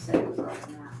more to say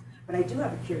regarding that. But I do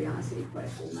have a curiosity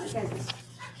question. My guys is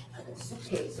like a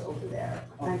suitcase over there.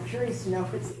 I'm curious to know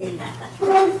what's in that.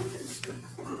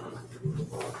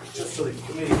 Just so the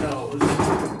committee knows,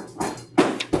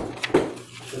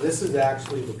 so this is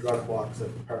actually the drug box that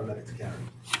the paramedics carry.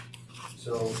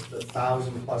 So the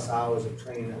 1,000+ hours of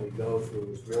training that we go through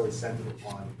is really centered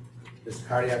upon this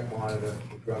cardiac monitor,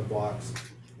 the drug box,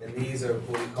 and these are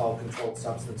what we call controlled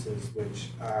substances, which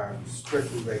are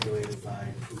strictly regulated by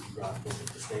Food and Drug Board at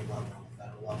the state level and the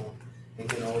federal level,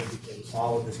 and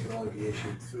all of this can only be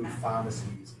issued through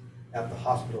pharmacies at the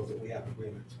hospitals that we have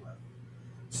agreements with.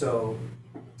 So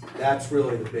that's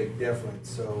really the big difference.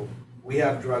 So we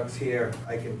have drugs here.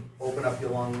 I can open up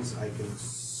your lungs. I can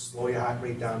slow your heart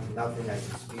rate down to nothing. I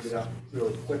can speed it up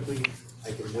really quickly.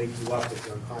 I can wake you up if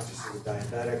you're unconscious or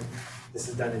diabetic. This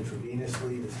is done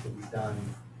intravenously. This can be done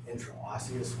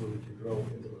intraosseous, where we can drill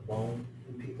into the bone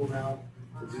in people now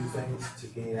to do things to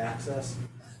gain access.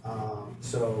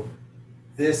 So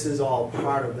this is all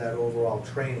part of that overall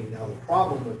training. Now the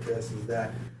problem with this is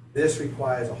that this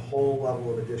requires a whole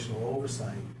level of additional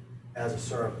oversight as a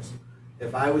service.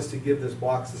 If I was to give this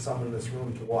box to someone in this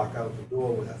room to walk out the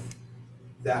door with,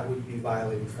 that would be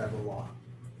violating federal law,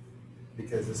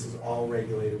 because this is all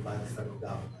regulated by the federal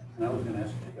government. And I was going to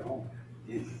ask you to take it home.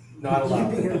 Not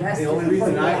allowed. You'd be arrested The only reason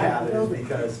before I you got have it the is building.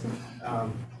 because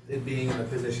it being in the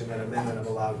position that I'm in, that I'm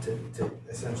allowed to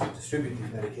essentially distribute these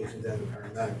medications as a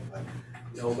paramedic. But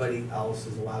Nobody else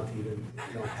is allowed to even,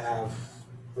 have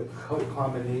the code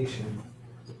combination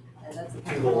And that's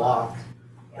to the lock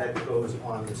that goes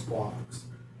on this box.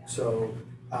 So,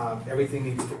 everything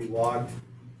needs to be logged,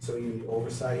 so you need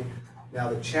oversight. Now,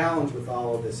 the challenge with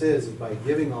all of this is by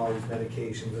giving all these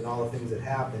medications and all the things that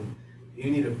happen,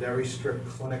 you need a very strict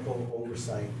clinical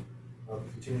oversight of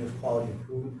continuous quality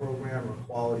improvement program or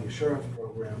quality assurance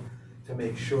program to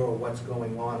make sure what's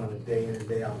going on a day in and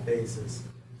day out basis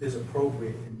is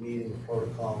appropriate in meeting the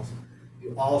protocols.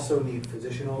 You also need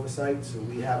physician oversight, so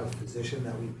we have a physician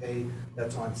that we pay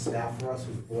that's on staff for us,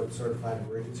 who's a board certified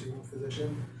emergency room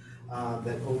physician,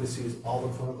 that oversees all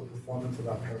the clinical performance of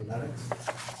our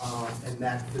paramedics. And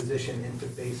that physician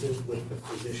interfaces with the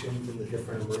physicians in the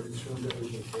different emergency rooms that we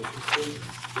can patients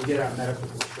to. We get our medical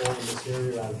control in this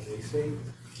area out of Bay State.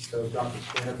 So Dr.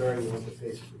 Canterbury will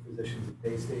interface with the physicians at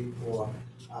Bay State or,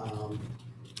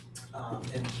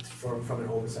 and from an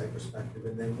oversight perspective.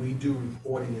 And then we do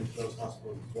reporting into those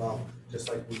hospitals as well, just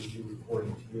like we do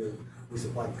reporting to you. We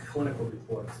supply clinical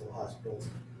reports to the hospitals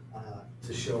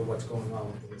to show what's going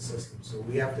on within the system. So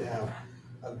we have to have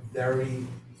a very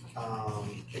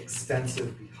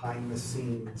extensive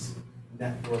behind-the-scenes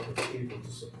network of people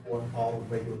to support all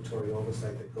the regulatory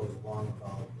oversight that goes along with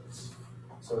all of this.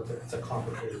 So it's a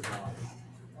complicated model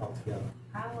altogether.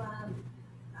 How,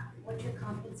 what's your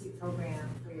competency program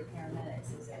for your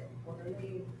paramedics? Is it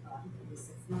quarterly, every 6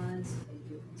 months, do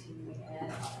they do continuing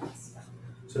ed, all that stuff?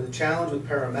 So the challenge with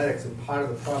paramedics, and part of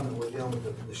the problem that we're dealing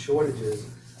with the shortages,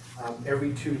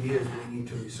 every 2 years we need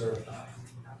to recertify.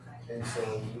 Okay. And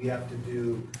so we have to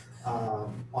do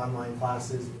online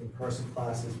classes, in-person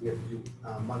classes, we have to do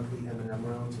monthly M&M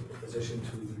rounds with the physician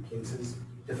to review cases,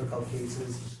 difficult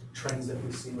cases, trends that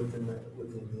we see within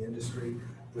the industry,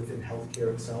 within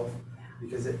healthcare itself.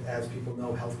 Because as people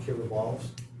know, healthcare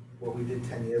evolves. What we did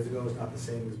 10 years ago is not the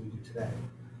same as we do today.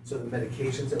 So the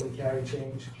medications that we carry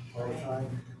change all the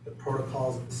time. The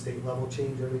protocols at the state level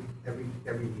change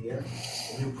every year.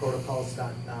 The new protocols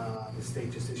start, the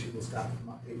state just issued will start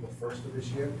April 1st of this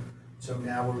year. So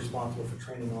now we're responsible for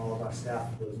training all of our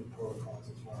staff for those new protocols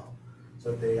as well.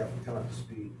 So that they have to come up to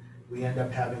speed. We end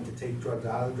up having to take drugs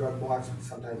out of the drug box, but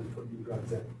sometimes we put new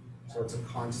drugs in. So it's a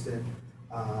constant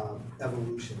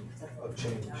evolution of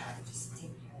change. Just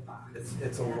take care of the box.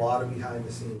 It's a lot of behind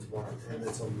the scenes work, and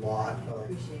it's a lot I of,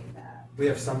 appreciate that. we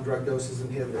have some drug doses in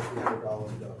here that are $300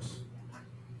 a dose.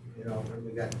 You know, and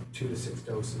we got 2 to 6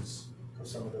 doses of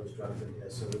some of those drugs in here,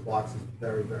 so the box is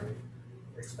very, very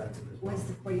expensive as well.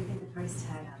 What do you think the price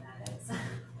tag on that is?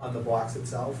 On the box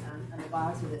itself, On the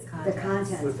box with its contents? The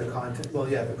content. with the content, well,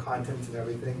 yeah, the contents and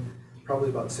everything, probably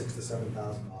about $6,000 to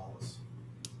 $7,000.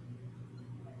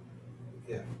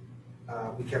 Yeah,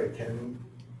 we carry ketamine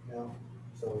now,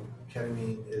 so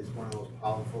ketamine is one of those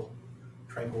powerful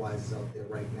tranquilizers out there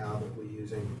right now that we're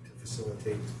using to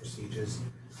facilitate procedures.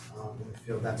 In the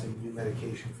field, that's a new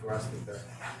medication for us that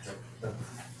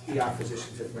the ER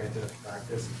physicians have granted us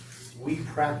practice. We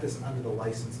practice under the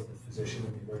license of the physician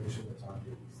in the emergency room that's on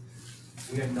duty.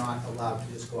 We are not allowed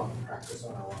to just go out and practice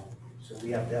on our own. So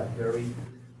we have to have very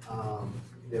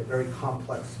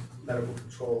complex medical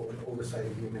control and oversight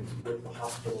agreements with the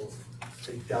hospitals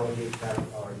to delegate that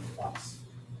authority to us.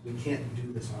 We can't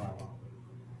do this on our own.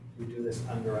 We do this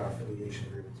under our affiliation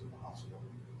agreements with the hospital.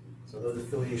 So those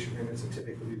affiliation agreements are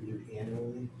typically reviewed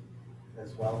annually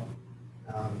as well,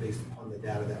 based upon the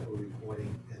data that we're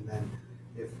reporting. And then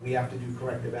if we have to do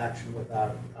corrective action with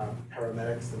our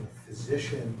paramedics, then the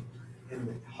physician in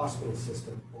the hospital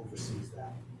system oversees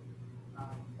that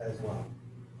as well.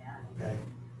 Yeah. Okay?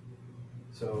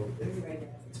 So Very it's regulated,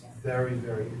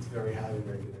 yeah. it's very highly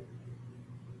regulated.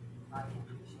 I can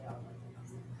appreciate all of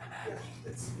that. Yeah,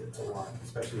 it's a lot,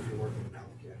 especially if you're working in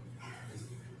healthcare.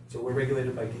 So we're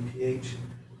regulated by DPH,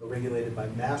 we're regulated by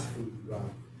Mass Food and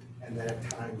Drug, and then at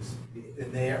times,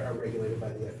 and they are regulated by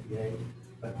the FDA,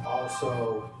 but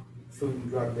also Food and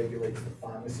Drug regulates the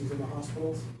pharmacies in the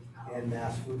hospitals and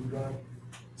Mass Food and Drug.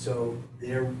 So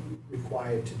they're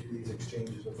required to do these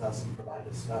exchanges with us and provide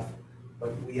us stuff,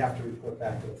 but we have to report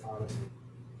back to the pharmacy.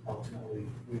 Ultimately,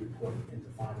 we report into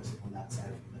pharmacy on that side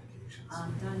of the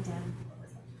medications. Don Den, what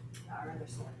was it? Our other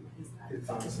selectman, he's not. He's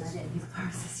pharmacist. He's not it, he's a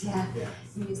pharmacist, yeah. Yeah.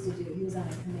 He was on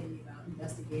a committee about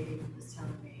investigating, he was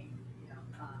telling me,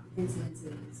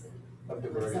 incidences and. Of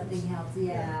diversions. Something else,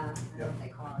 yeah, I Yeah. don't know what they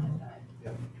call it, but.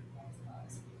 Yep.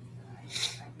 I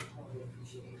can totally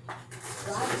appreciate it.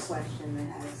 So I have a question that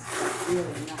has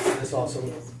really nothing. This also to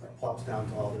do with this, but- plops down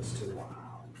to all this too.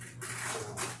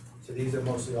 So these are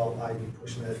mostly all IV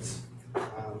push meds,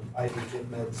 IV kit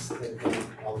meds,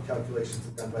 all the calculations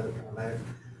are done by the paramedic.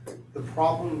 The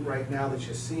problem right now that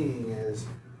you're seeing is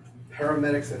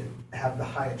paramedics that have the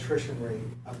high attrition rate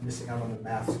are missing out on the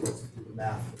math skills to do the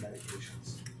math for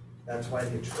medications. That's why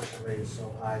the attrition rate is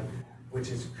so high, which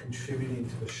is contributing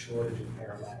to the shortage of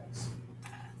paramedics.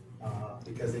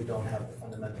 Because they don't have the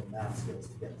fundamental math skills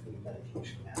to get through the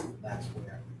medication math. And that's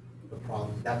where the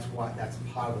problem, that's part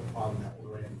of the problem that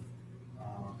we're in,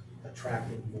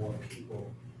 attracting more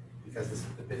people, because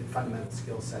the big fundamental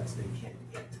skill sets, they can't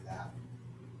get to that,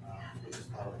 which is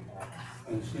part of the problem.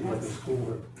 And it seems like the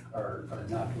school are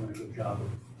not doing a good job of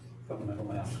fundamental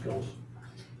math skills.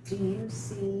 Do you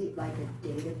see like a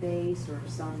database or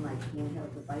some like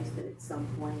handheld device that at some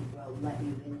point will let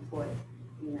you input,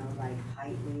 you know, like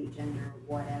height, weight, gender,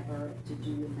 whatever, to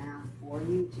do the math for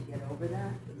you to get over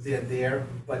that? They're there,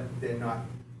 but they're not,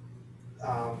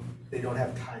 they don't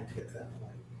have time to get to that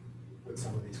point with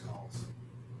some of these calls,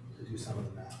 to do some of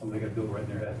the math. And they gotta do it right in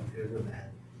their head. They're in the head.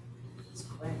 It's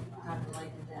quick. Not the light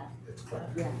and death. It's quick,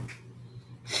 Yeah.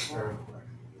 it's very quick.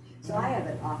 So I have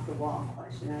an off-the-wall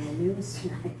question. On the news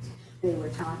tonight, they were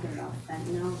talking about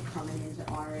fentanyl coming into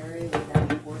our area with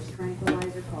that horse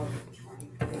tranquilizer called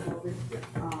Tranq, they called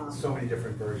it. So many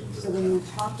different versions So of when it. you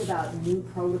talked about new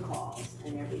protocols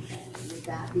and everything, would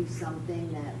that be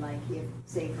something that like if,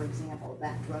 say for example,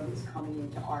 that drug is coming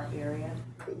into our area,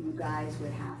 that you guys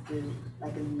would have to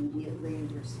like immediately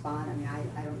respond? I mean,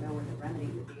 I don't know what the remedy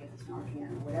would be if it's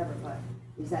Narcan or whatever, but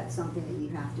is that something that you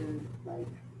have to like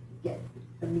get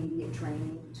immediate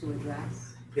training to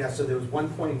address? Yeah, so there was one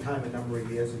point in time a number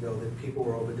of years ago that people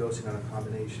were overdosing on a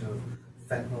combination of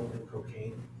fentanyl and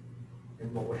cocaine.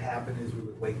 And what would happen is we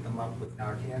would wake them up with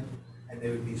Narcan, and they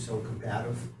would be so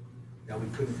combative that we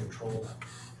couldn't control them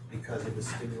because of the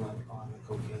stimulant on the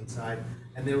cocaine side.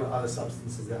 And there were other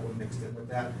substances that were mixed in with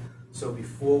that. So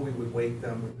before we would wake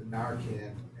them with the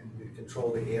Narcan and we'd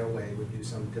control the airway, we'd do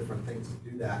some different things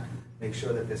to do that, make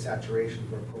sure that their saturations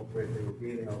were appropriate, they were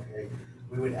breathing okay.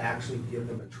 We would actually give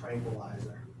them a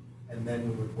tranquilizer, and then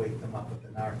we would wake them up with the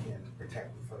Narcan to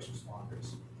protect the first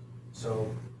responders.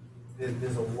 So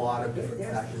there's a lot of different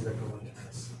factors that go into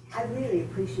this. I really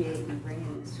appreciate you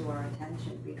bringing this to our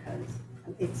attention because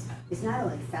it's not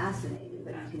only fascinating,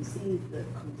 but you can see the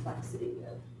complexity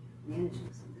of managing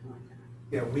something like that.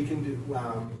 Yeah, we can do,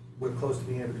 we're close to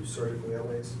being able to do surgical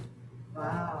airways,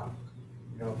 Wow.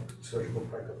 you know, surgical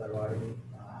cricothyrotomy.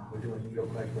 We're doing needle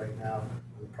click right now.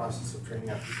 We're in the process of training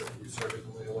out people to do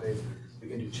surgical airways. We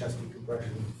can do chest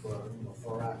decompression for, you know,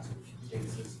 thorax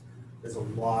cases. There's a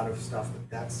lot of stuff, but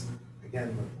that's,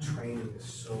 again, the training is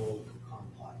so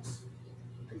complex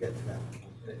to get to that.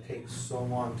 And it takes so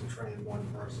long to train one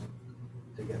person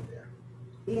to get there.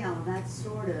 Yeah, well, that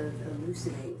sort of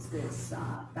elucidates this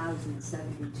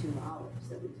 1,072 hours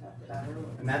that we talked about earlier.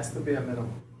 And that's the bare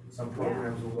minimum. Some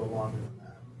programs will go longer than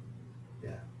that.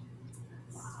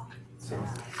 Yeah. Wow. So,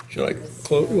 Should I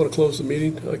close, you want to close the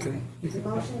meeting? I can, you Is the can.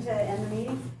 motion to end the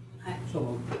meeting?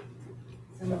 So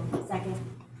So, second.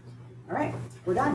 All right, we're done.